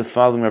Nisan is the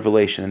following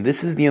revelation, and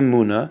this is the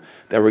emunah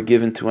that were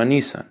given to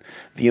Nisan.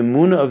 The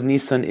emunah of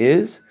Nisan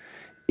is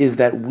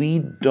that we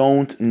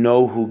don't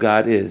know who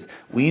God is.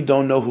 We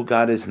don't know who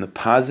God is in the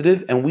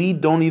positive, and we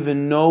don't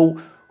even know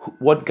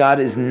what God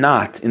is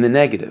not in the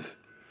negative.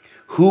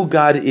 Who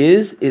God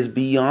is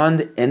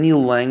beyond any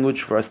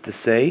language for us to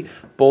say,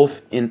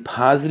 both in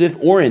positive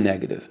or in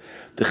negative.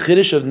 The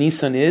chiddush of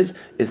Nisan is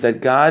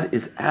that God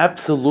is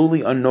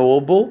absolutely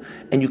unknowable,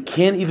 and you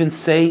can't even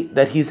say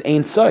that He's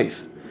Ein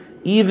Sof.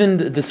 Even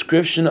the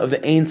description of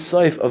the Ein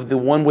Sof, of the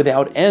one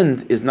without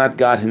end, is not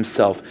God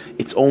Himself.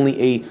 It's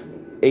only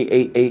a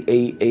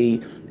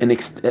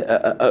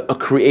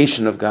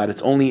creation of God.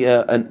 It's only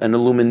an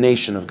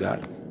illumination of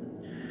God.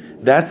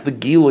 That's the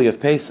Gilui of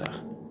Pesach.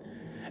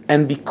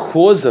 And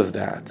because of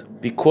that,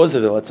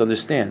 let's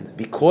understand,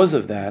 because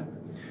of that,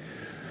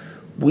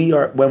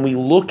 when we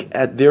look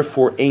at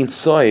therefore Ein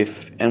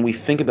Sof and we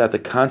think about the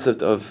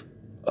concept of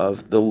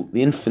the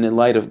infinite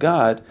light of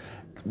God,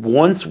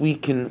 once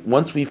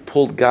we've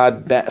pulled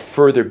God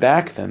further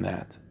back than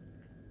that,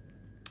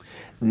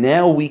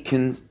 now we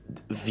can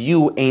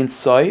view Ein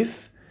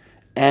Sof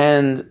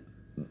and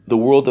the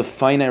world of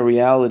finite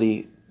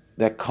reality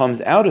that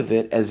comes out of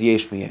it as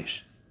Yesh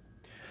Miyesh.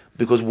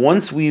 Because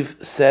once we've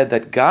said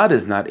that God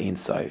is not Ein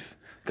Sof,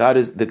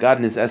 the God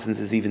in His essence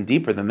is even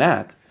deeper than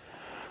that.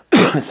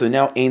 So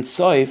now Ein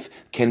Sof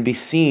can be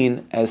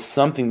seen as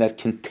something that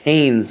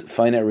contains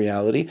finite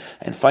reality,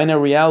 and finite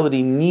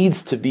reality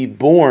needs to be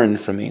born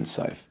from Ein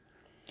Sof.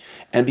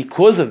 And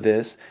because of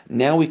this,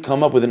 now we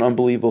come up with an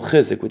unbelievable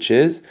chizuk, which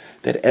is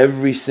that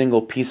every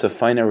single piece of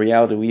finite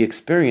reality we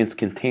experience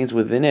contains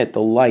within it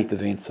the light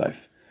of Ein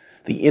Sof,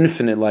 the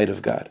infinite light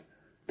of God.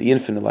 The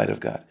infinite light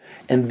of God.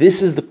 And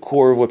this is the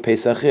core of what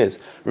Pesach is.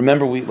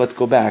 Remember, let's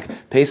go back.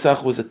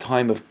 Pesach was a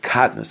time of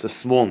katnus, of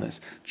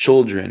smallness.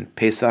 Children,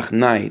 Pesach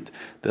night,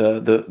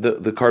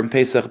 the Korban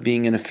Pesach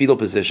being in a fetal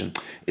position.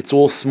 It's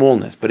all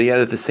smallness. But yet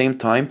at the same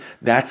time,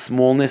 that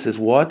smallness is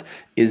what?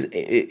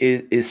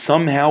 Is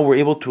somehow we're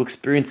able to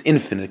experience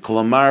infinite. Kol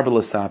Amar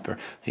B'Lasaper.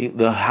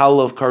 The howl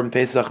of Korban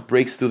Pesach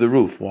breaks through the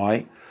roof.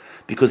 Why?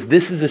 Because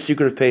this is the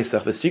secret of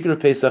Pesach. The secret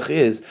of Pesach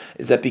is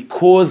that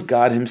because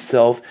God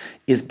Himself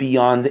is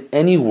beyond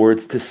any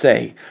words to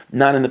say,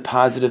 not in the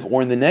positive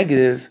or in the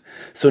negative,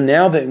 so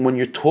now that when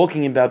you're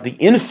talking about the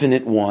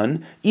infinite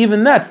one,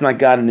 even that's not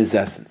God in His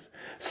essence.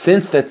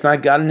 Since that's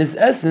not God in His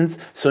essence,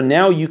 so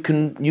now you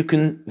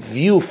can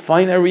view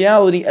finite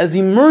reality as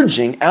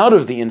emerging out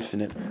of the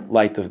infinite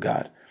light of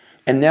God.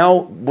 And now,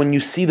 when you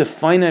see the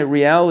finite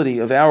reality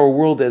of our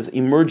world as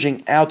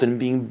emerging out and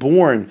being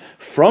born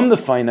from the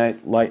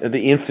finite light,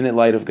 the infinite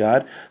light of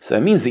God, so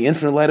that means the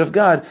infinite light of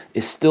God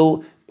is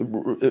still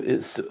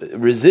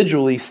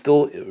residually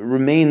still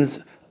remains,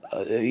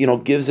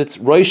 gives its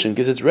roishin,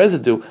 gives its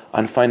residue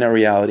on finite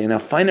reality. Now,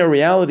 finite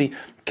reality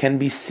can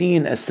be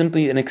seen as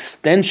simply an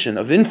extension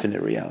of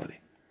infinite reality,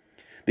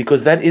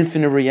 because that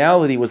infinite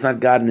reality was not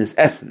God in his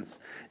essence.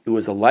 It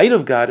was a light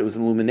of God, it was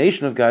an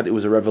illumination of God, it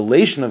was a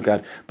revelation of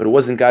God, but it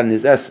wasn't God in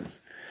his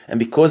essence. And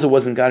because it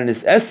wasn't God in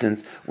his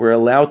essence, we're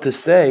allowed to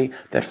say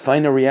that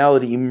finite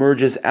reality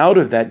emerges out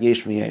of that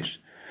yesh miyesh.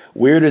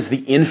 Where does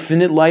the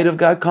infinite light of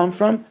God come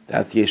from?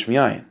 That's yesh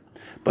miyayin.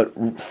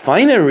 But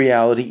finite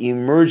reality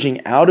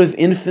emerging out of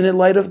infinite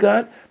light of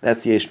God,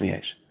 that's yesh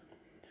miyesh.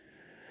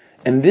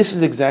 And this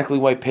is exactly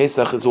why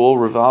Pesach is all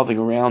revolving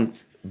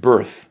around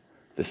birth.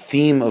 The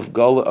theme of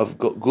Gulas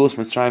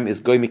Mitzrayim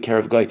is Goy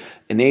Mikarev Goy,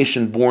 a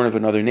nation born of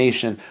another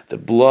nation, the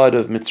blood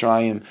of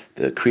Mitzrayim,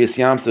 the Kriyas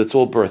Yamsuf, it's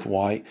all birth.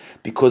 Why?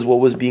 Because what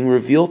was being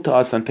revealed to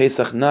us on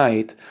Pesach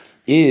night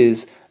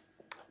is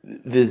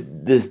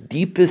this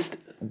deepest,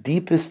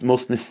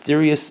 most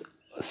mysterious,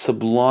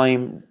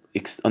 sublime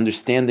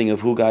understanding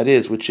of who God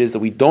is, which is that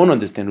we don't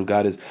understand who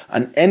God is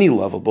on any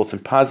level, both in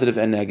positive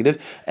and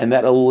negative, and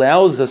that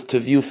allows us to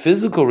view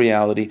physical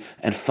reality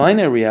and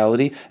finite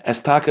reality as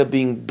taka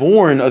being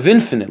born of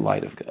infinite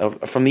light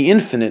from the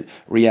infinite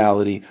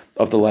reality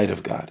of the light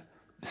of God,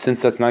 since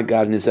that's not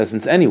God in his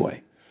essence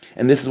anyway.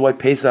 And this is why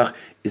Pesach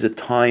is a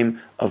time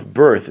of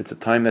birth. It's a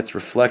time that's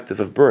reflective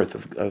of birth,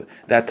 of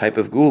that type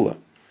of gula.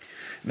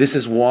 This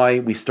is why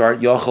we start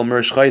Yochel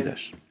Merish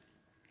Chodesh.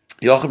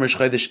 Yochel Merish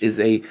Chodesh is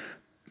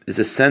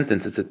a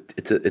sentence.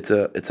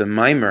 It's a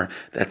mimer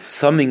that's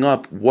summing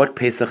up what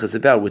Pesach is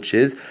about, which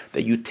is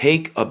that you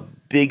take a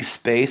big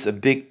space, a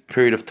big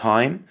period of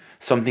time,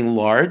 something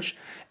large,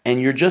 and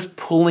you're just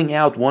pulling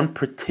out one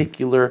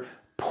particular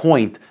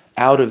point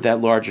out of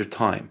that larger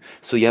time.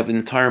 So you have an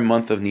entire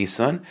month of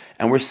Nisan,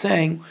 and we're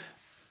saying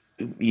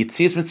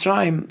Yetzias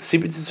Mitzrayim,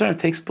 Sibur Mitzrayim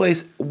takes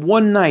place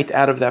one night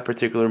out of that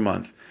particular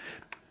month.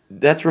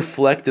 That's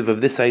reflective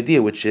of this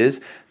idea, which is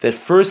that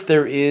first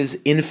there is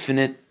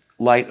infinite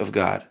light of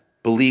God,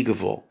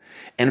 believable.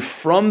 And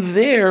from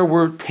there,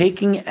 we're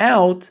taking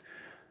out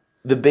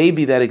the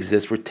baby that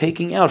exists. We're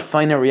taking out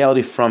finite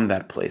reality from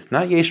that place.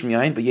 Not yesh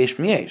miyayin, but yesh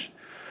miyesh.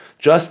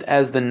 Just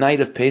as the night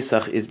of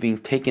Pesach is being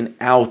taken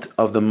out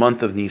of the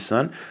month of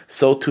Nisan,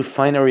 so too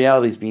finite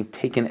reality is being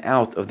taken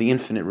out of the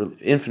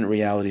infinite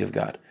reality of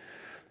God.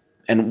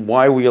 And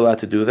why are we allowed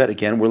to do that?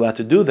 Again, we're allowed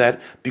to do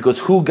that because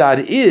who God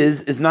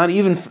is not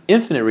even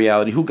infinite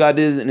reality. Who God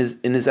is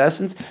in his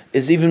essence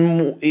is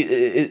even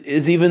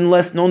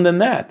less known than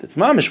that. It's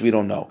mamish we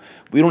don't know.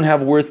 We don't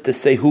have words to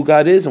say who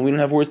God is, and we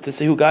don't have words to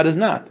say who God is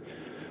not.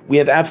 We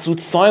have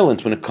absolute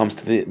silence when it comes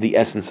to the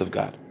essence of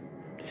God.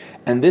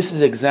 And this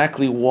is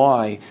exactly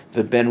why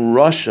the Ben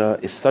Russia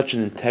is such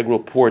an integral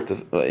part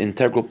of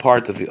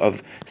Sibur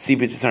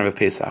Mitzrayim of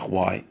Pesach.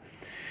 Why?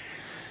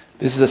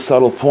 This is a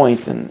subtle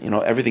point, and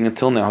everything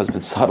until now has been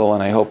subtle,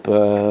 and I hope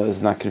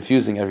is not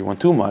confusing everyone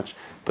too much.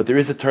 But there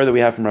is a Torah that we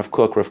have from Rav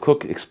Kook. Rav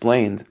Kook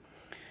explained,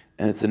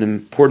 and it's an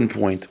important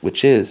point,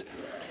 which is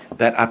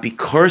that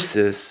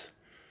apikarsis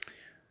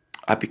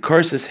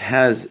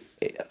has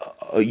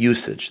a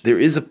usage. There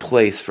is a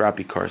place for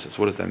apikarsis.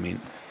 What does that mean?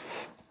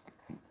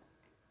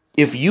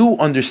 If you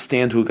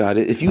understand who God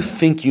is, if you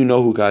think you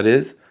know who God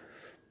is,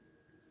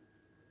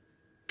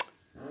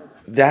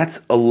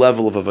 that's a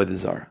level of Avodah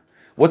Zarah.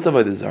 What's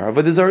Avodah Zarah?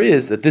 Avodah Zarah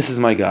is that this is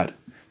my God.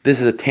 This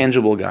is a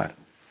tangible God.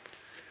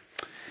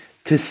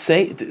 To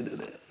say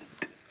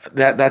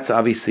that's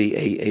obviously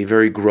a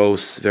very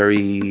gross,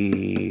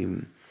 very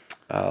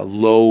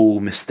low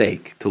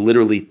mistake, to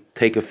literally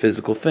take a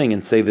physical thing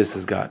and say this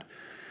is God.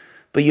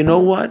 But you know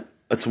what?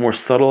 It's more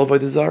subtle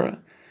Avodah Zarah.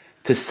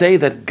 To say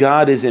that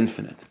God is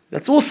infinite.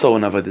 That's also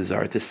an Avodah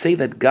Zarah. To say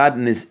that God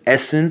in his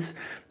essence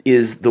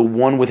is the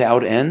one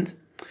without end.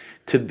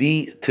 To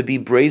be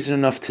brazen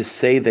enough to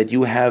say that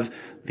you have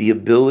the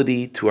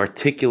ability to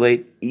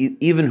articulate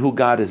even who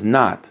God is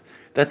not.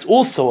 That's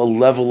also a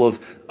level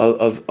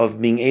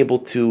of being able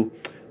to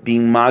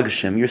being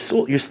magshem.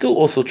 You're still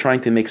also trying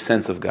to make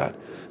sense of God.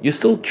 You're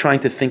still trying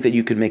to think that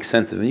you could make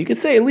sense of him. You could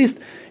say, at least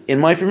in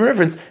my frame of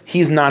reference,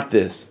 he's not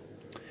this.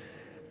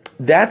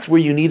 That's where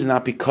you need an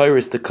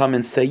apikairis to come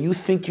and say, you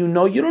think you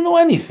don't know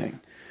anything.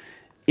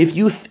 If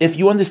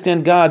you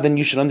understand God, then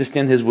you should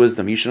understand his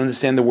wisdom. You should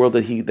understand the world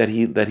that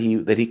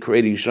he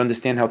created. You should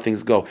understand how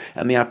things go.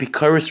 And the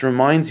apikairis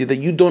reminds you that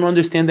you don't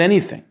understand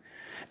anything.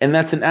 And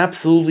that's an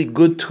absolutely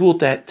good tool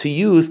to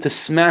use to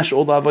smash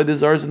all the avodah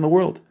zaras in the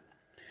world.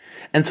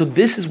 And so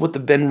this is what the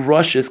Ben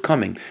Rusha is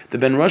coming. The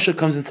Ben Rusha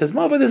comes and says,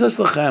 what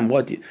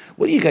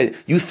do you guys,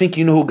 you think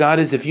you know who God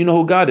is? If you know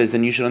who God is,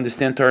 then you should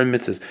understand Torah and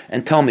mitzvahs.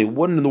 And tell me,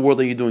 what in the world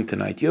are you doing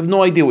tonight? You have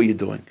no idea what you're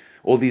doing.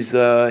 All these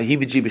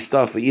heebie-jeebie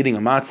stuff, eating a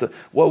matzah.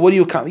 What do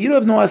you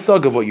have no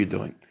asag of what you're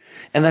doing.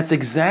 And that's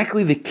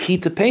exactly the key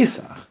to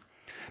Pesach.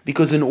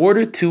 Because in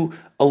order to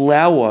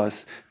allow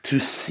us to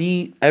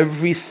see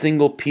every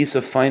single piece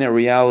of finite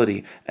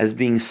reality as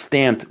being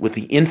stamped with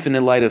the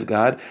infinite light of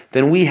God,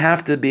 then we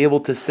have to be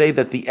able to say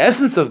that the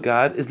essence of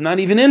God is not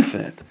even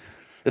infinite.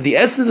 That the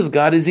essence of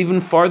God is even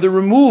farther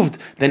removed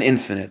than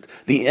infinite.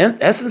 The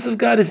essence of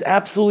God is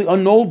absolutely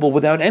unknowable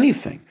without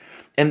anything.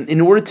 And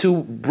in order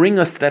to bring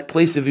us to that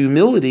place of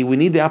humility, we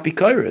need the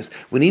Apikairos.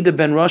 We need the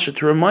Ben Rasha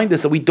to remind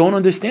us that we don't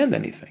understand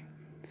anything.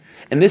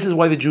 And this is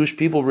why the Jewish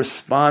people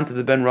respond to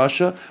the Ben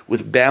Rasha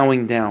with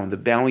bowing down. The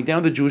bowing down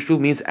of the Jewish people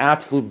means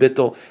absolute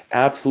bittul,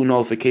 absolute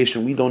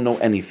nullification. We don't know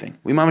anything.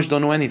 We mamish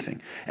don't know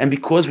anything. And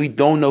because we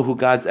don't know who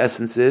God's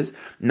essence is,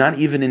 not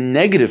even in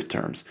negative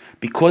terms,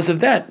 because of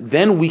that,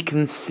 then we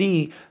can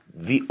see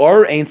the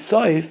Or Ein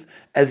Sof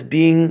as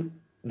being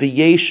the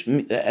yesh,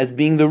 as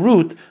being the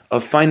root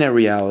of finite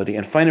reality.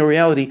 And finite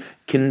reality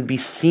can be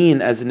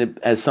seen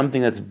as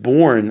something that's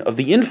born of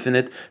the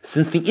infinite,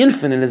 since the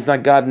infinite is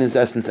not God in his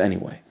essence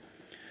anyway.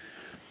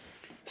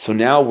 So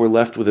now we're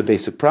left with a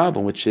basic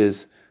problem, which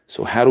is,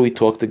 so how do we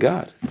talk to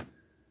God?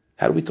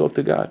 How do we talk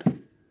to God?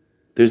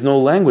 There's no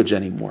language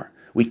anymore.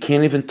 We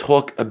can't even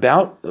talk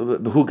about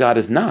who God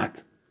is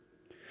not.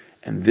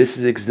 And this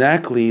is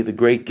exactly the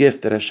great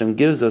gift that Hashem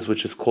gives us,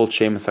 which is called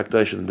Shem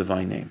HaSakdash, the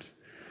divine names.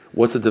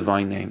 What's a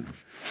divine name?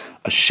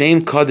 A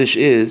Shem Kaddish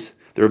is,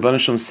 the Rebbeinu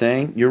Shalom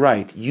saying, you're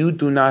right, you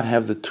do not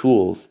have the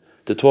tools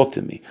to talk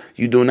to me.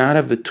 You do not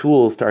have the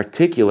tools to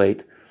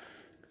articulate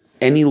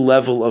any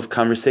level of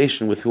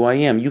conversation with who I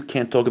am. You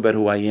can't talk about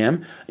who I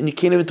am, and you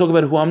can't even talk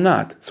about who I'm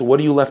not. So what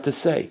are you left to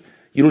say?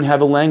 You don't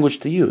have a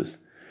language to use.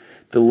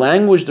 The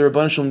language the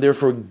Rebbeinu Shalom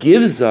therefore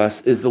gives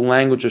us is the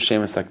language of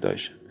Shem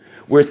HaSakdash.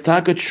 Where it's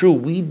taka true,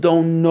 we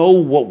don't know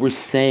what we're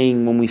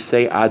saying when we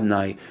say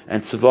Adnai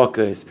and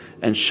Tzavakas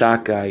and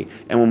Shakai,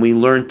 and when we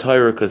learn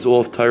Torah, because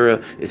all of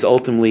Torah is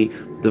ultimately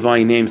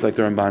divine names, like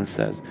the Ramban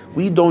says.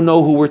 We don't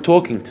know who we're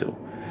talking to.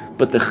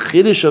 But the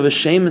chiddush of a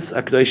Shemus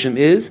HaKadoshim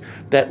is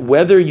that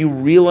whether you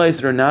realize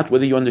it or not,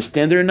 whether you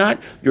understand it or not,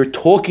 you're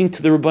talking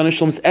to the Rebbeinu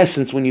Shalom's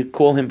essence when you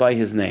call him by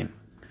his name.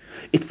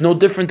 It's no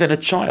different than a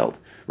child,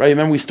 right?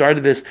 Remember we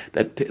started this,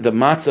 that the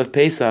matzah of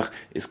Pesach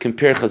is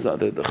compared,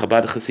 the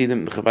Chabad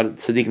Chassidim, the Chabad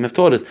Tzaddikim have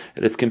taught us,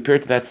 that it's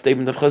compared to that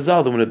statement of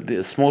Chazal, that when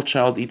a small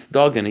child eats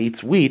dog and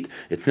eats wheat,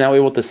 it's now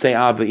able to say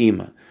Abba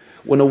Ima.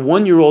 When a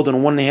 1-year-old and a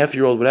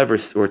 1.5-year-old, whatever,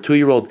 or a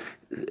 2-year-old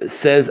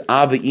says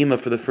Abba Ima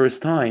for the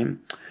first time,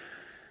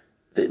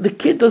 the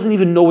kid doesn't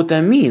even know what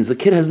that means. The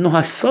kid has no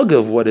hasaga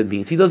of what it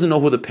means. He doesn't know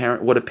what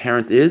a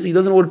parent is. He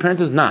doesn't know what a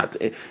parent is not.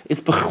 It's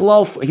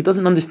bechlal. He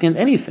doesn't understand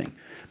anything.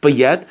 But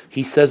yet,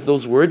 he says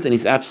those words and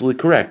he's absolutely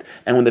correct.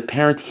 And when the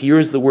parent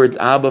hears the words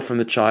Abba from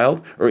the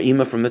child or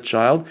Ima from the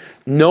child,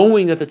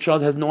 knowing that the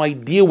child has no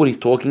idea what he's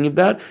talking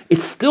about,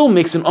 it still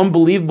makes an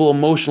unbelievable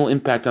emotional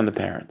impact on the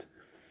parent.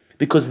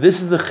 Because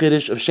this is the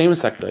chiddush of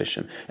Shemus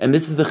HaKadoshim. And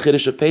this is the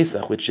chiddush of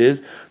Pesach, which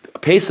is,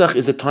 Pesach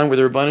is a time where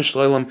the Rebbeinu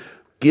Shalom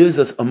gives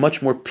us a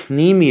much more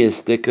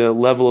pneumiistic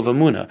level of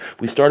emunah.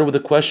 We started with a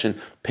question: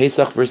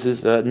 Pesach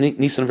versus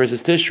Nisan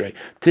versus Tishrei.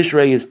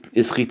 Tishrei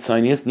is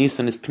chitzonius,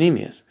 Nisan is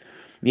pneumius.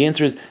 The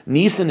answer is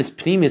Nisan is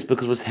pneumius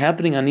because what's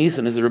happening on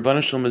Nisan is the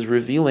Rebbeinu Shalom is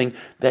revealing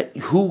that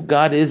who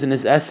God is in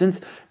His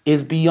essence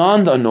is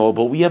beyond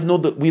unknowable. We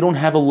don't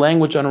have a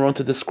language on our own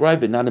to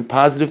describe it, not in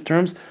positive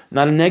terms,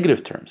 not in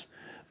negative terms.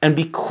 And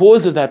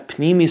because of that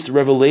pneumius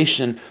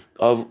revelation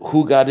of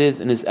who God is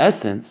in His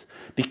essence,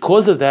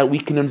 because of that, we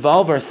can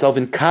involve ourselves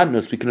in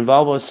kadnus, we can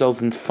involve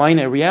ourselves in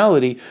finite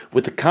reality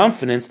with the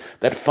confidence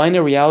that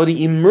finite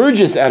reality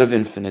emerges out of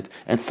infinite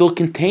and still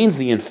contains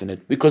the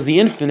infinite. Because the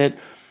infinite,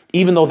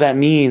 even though that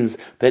means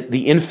that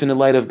the infinite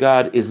light of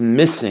God is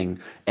missing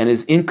and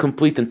is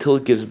incomplete until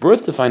it gives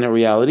birth to finite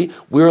reality,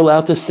 we're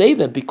allowed to say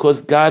that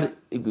because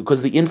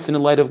the infinite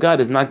light of God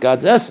is not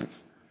God's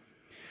essence.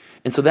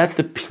 And so that's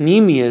the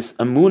pneumius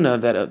amuna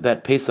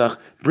that Pesach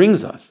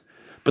brings us.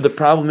 But the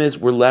problem is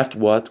we're left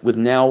with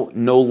now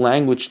no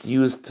language to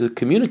use to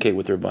communicate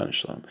with Rebbeinu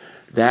Shalom.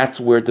 That's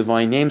where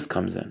divine names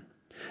comes in.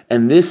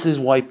 And this is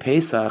why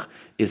Pesach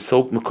is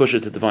so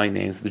makusha to divine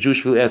names. The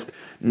Jewish people ask,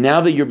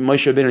 now that you're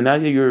Moshe Rabbeinu, now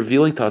that you're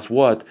revealing to us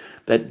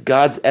that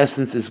God's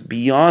essence is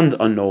beyond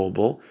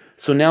unknowable,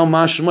 so now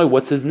Ma'ashamai,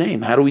 what's his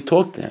name? How do we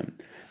talk to him?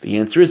 The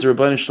answer is the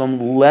Rebbeinu Shalom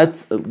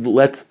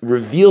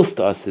reveals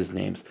to us his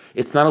names.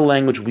 It's not a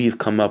language we've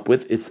come up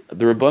with, it's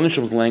the Rebbeinu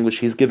Shalom's language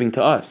he's giving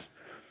to us.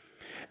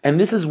 And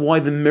this is why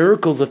the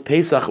miracles of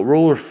Pesach are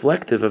all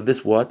reflective of this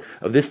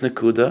of this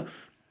nakuda,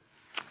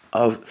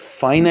 of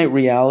finite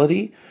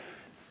reality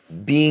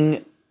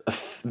being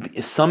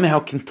somehow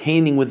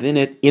containing within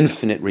it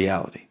infinite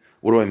reality.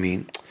 What do I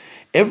mean?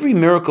 Every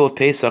miracle of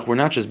Pesach were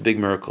not just big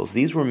miracles.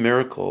 These were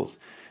miracles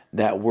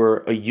that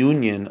were a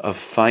union of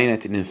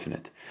finite and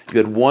infinite. You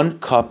had one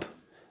cup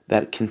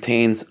that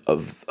contains a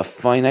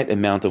finite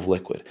amount of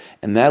liquid.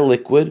 And that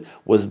liquid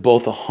was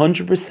both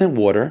 100%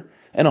 water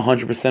and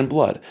 100%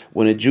 blood.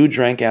 When a Jew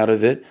drank out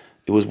of it,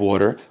 it was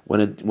water.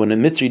 When a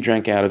Mitzri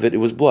drank out of it, it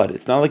was blood.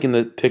 It's not like in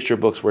the picture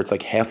books where it's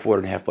like half water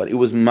and half blood. It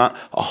was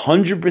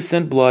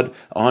 100% blood,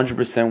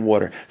 100%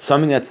 water.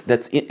 Something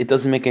it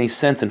doesn't make any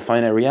sense in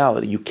finite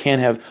reality. You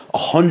can't have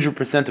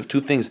 100% of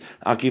two things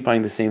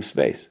occupying the same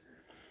space.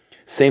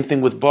 Same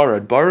thing with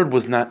barad. Barad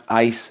was not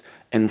ice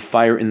and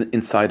fire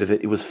inside of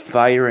it. It was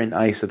fire and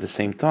ice at the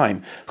same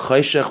time.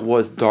 Chayshech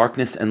was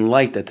darkness and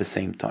light at the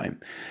same time.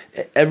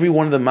 Every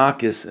one of the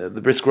Makis,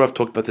 the Brisker Rav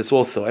talked about this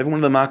also, every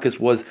one of the Makis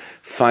was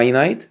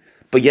finite,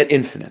 but yet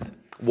infinite.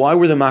 Why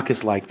were the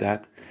Makis like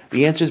that?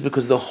 The answer is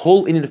because the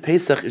whole inyan of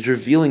Pesach is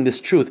revealing this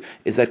truth,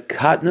 is that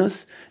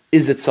Katnus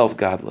is itself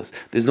godless.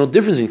 There's no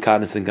difference between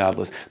Katnus and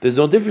godless. There's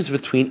no difference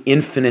between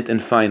infinite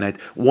and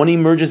finite. One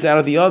emerges out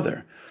of the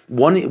other.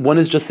 One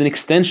is just an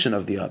extension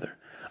of the other.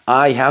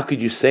 How could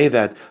you say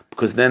that?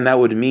 Because then that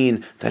would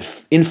mean that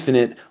the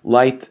infinite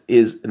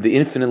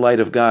light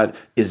of God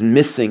is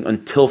missing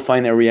until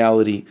finite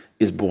reality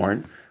is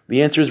born.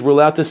 The answer is we're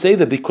allowed to say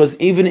that because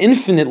even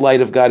infinite light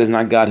of God is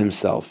not God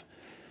himself.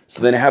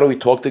 So then how do we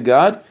talk to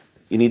God?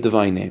 You need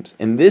divine names.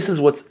 And this is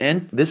what's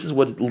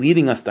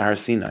leading us to Har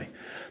Sinai.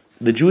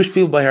 The Jewish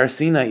people by Har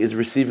Sinai is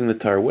receiving the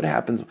Torah. What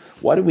happens?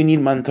 Why do we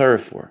need Matan Torah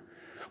for?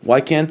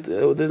 Why can't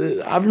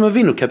Avram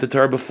Avinu kept the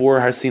Torah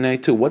before Har Sinai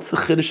too? What's the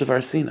Chiddush of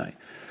Har Sinai?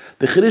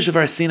 The Chiddush of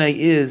Har Sinai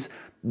is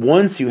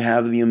once you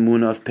have the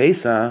Emunah of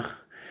Pesach,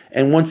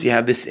 and once you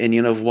have this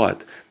inyan of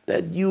what?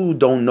 That you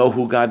don't know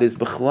who God is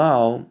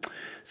B'chlal,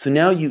 so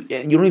now you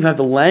don't even have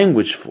the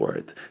language for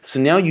it. So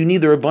now you need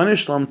the Rabbanei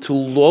Shalom to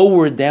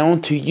lower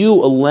down to you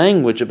a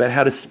language about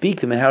how to speak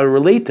to them and how to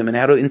relate to them and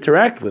how to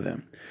interact with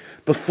them.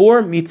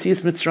 Before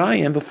Mitzias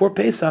Mitzrayim, before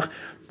Pesach,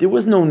 there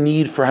was no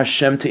need for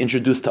Hashem to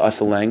introduce to us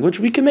a language.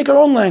 We can make our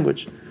own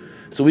language.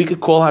 So we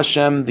could call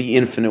Hashem the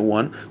Infinite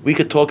One. We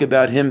could talk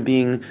about Him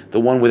being the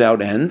one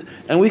without end,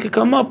 and we could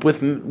come up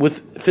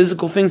with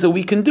physical things that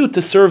we can do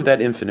to serve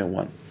that Infinite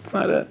One.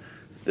 The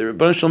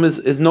Rabbanei Shalom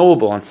is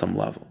knowable on some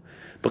level.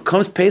 But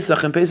comes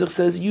Pesach, and Pesach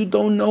says, you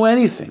don't know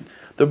anything.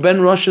 The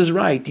Ben Rosh is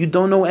right. You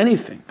don't know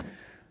anything.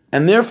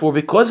 And therefore,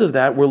 because of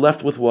that, we're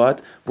left with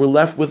what? We're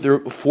left with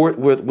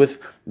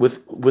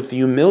the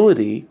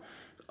humility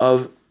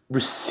of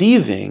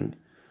receiving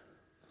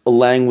a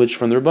language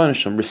from the Rabbanei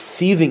Shalom,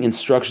 receiving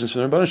instructions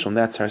from the Rabbanei Shalom.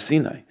 That's Har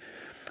Sinai.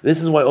 This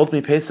is why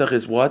ultimately Pesach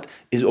is what?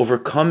 Is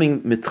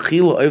overcoming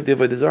mitchila of the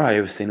Avodah Zarah.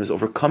 I was saying, is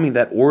overcoming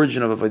that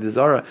origin of Avodah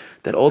Zarah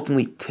that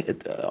ultimately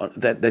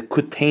that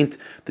could taint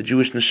the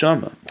Jewish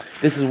neshama.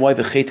 This is why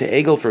the Chet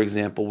Egel, for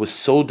example, was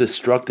so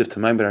destructive to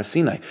Ma'amad Har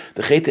Sinai.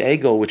 The Chet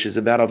Egel, which is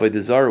about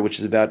Avodah Zarah, which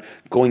is about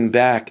going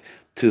back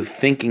to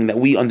thinking that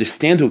we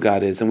understand who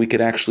God is and we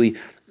could actually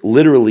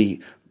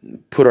literally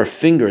put our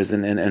fingers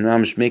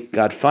and make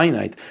God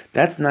finite.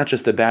 That's not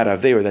just a bad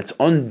aveira. That's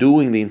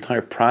undoing the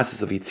entire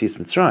process of Yetzias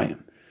Mitzrayim.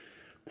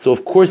 So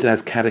of course it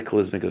has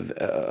cataclysmic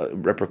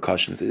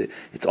repercussions.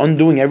 It's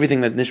undoing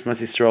everything that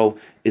Nishmas Yisrael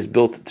is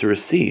built to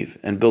receive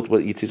and built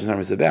what Yetzias Mitzrayim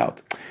is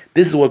about.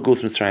 This is what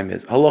Gulus Mitzrayim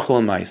is. Halacha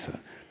l'maisa.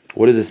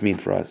 What does this mean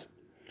for us?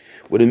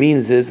 What it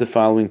means is the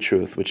following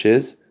truth, which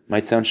is,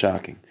 might sound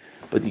shocking,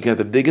 but you have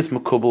the biggest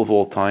makubal of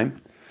all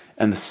time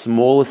and the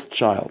smallest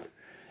child.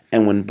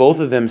 And when both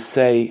of them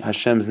say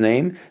Hashem's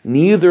name,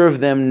 neither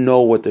of them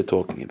know what they're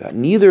talking about.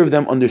 Neither of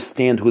them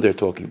understand who they're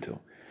talking to.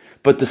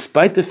 But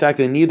despite the fact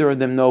that neither of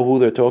them know who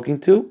they're talking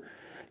to,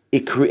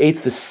 it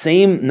creates the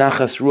same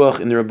nachas ruach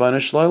in the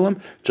Rabbanei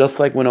Shalom, just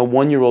like when a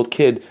 1-year-old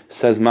kid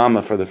says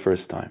mama for the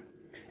first time.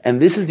 And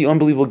this is the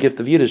unbelievable gift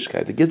of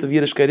Yiddishkeit. The gift of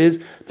Yiddishkeit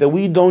is that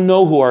we don't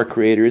know who our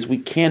Creator is. We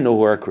can't know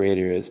who our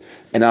Creator is.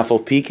 And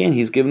Afal Pikin,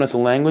 He's given us a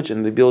language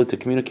and the ability to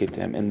communicate to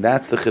Him. And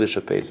that's the Chiddush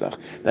of Pesach.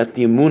 That's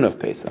the Emunah of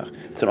Pesach.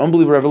 It's an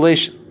unbelievable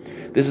revelation.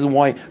 This is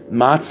why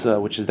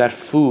matzah, which is that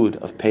food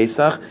of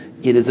Pesach,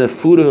 it is a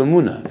food of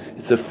Emunah.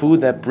 It's a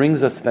food that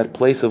brings us to that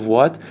place of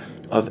what?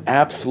 Of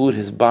absolute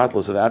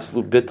hisbatlos, of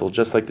absolute bittul,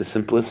 just like the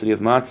simplicity of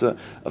matzah,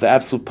 of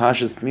absolute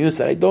pashas tmius,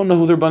 that I don't know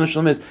who the Rabbanei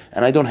Shalom is,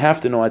 and I don't have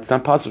to know, it's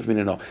not possible for me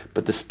to know.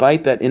 But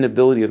despite that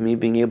inability of me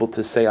being able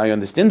to say, I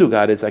understand who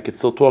God is, I could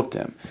still talk to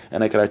Him,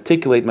 and I could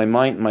articulate my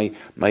mind,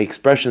 my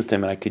expressions to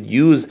Him, and I could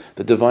use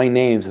the divine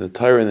names and the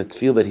Torah and the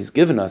tefillah that He's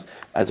given us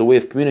as a way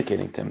of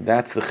communicating to Him.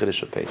 That's the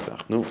Chiddush of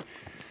Pesach. No.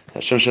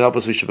 Hashem should help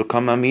us, we should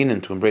become amin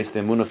and to embrace the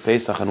emunah of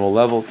Pesach on all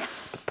levels,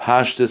 the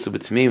pashtus of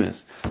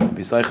b'tmimis,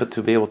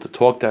 to be able to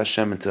talk to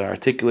Hashem and to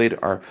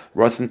articulate our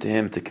rasim to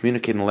Him, to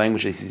communicate in the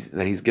language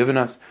that He's given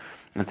us,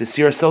 and to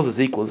see ourselves as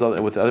equals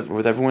with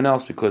everyone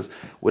else, because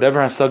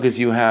whatever hasagas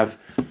you have,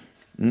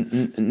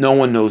 no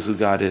one knows who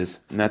God is,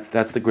 and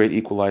that's the great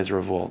equalizer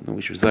of all. And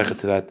we should be zeichet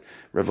to that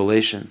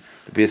revelation.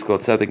 The B'yis Kol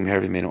Tzedek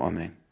Meher V'Meinu Amen.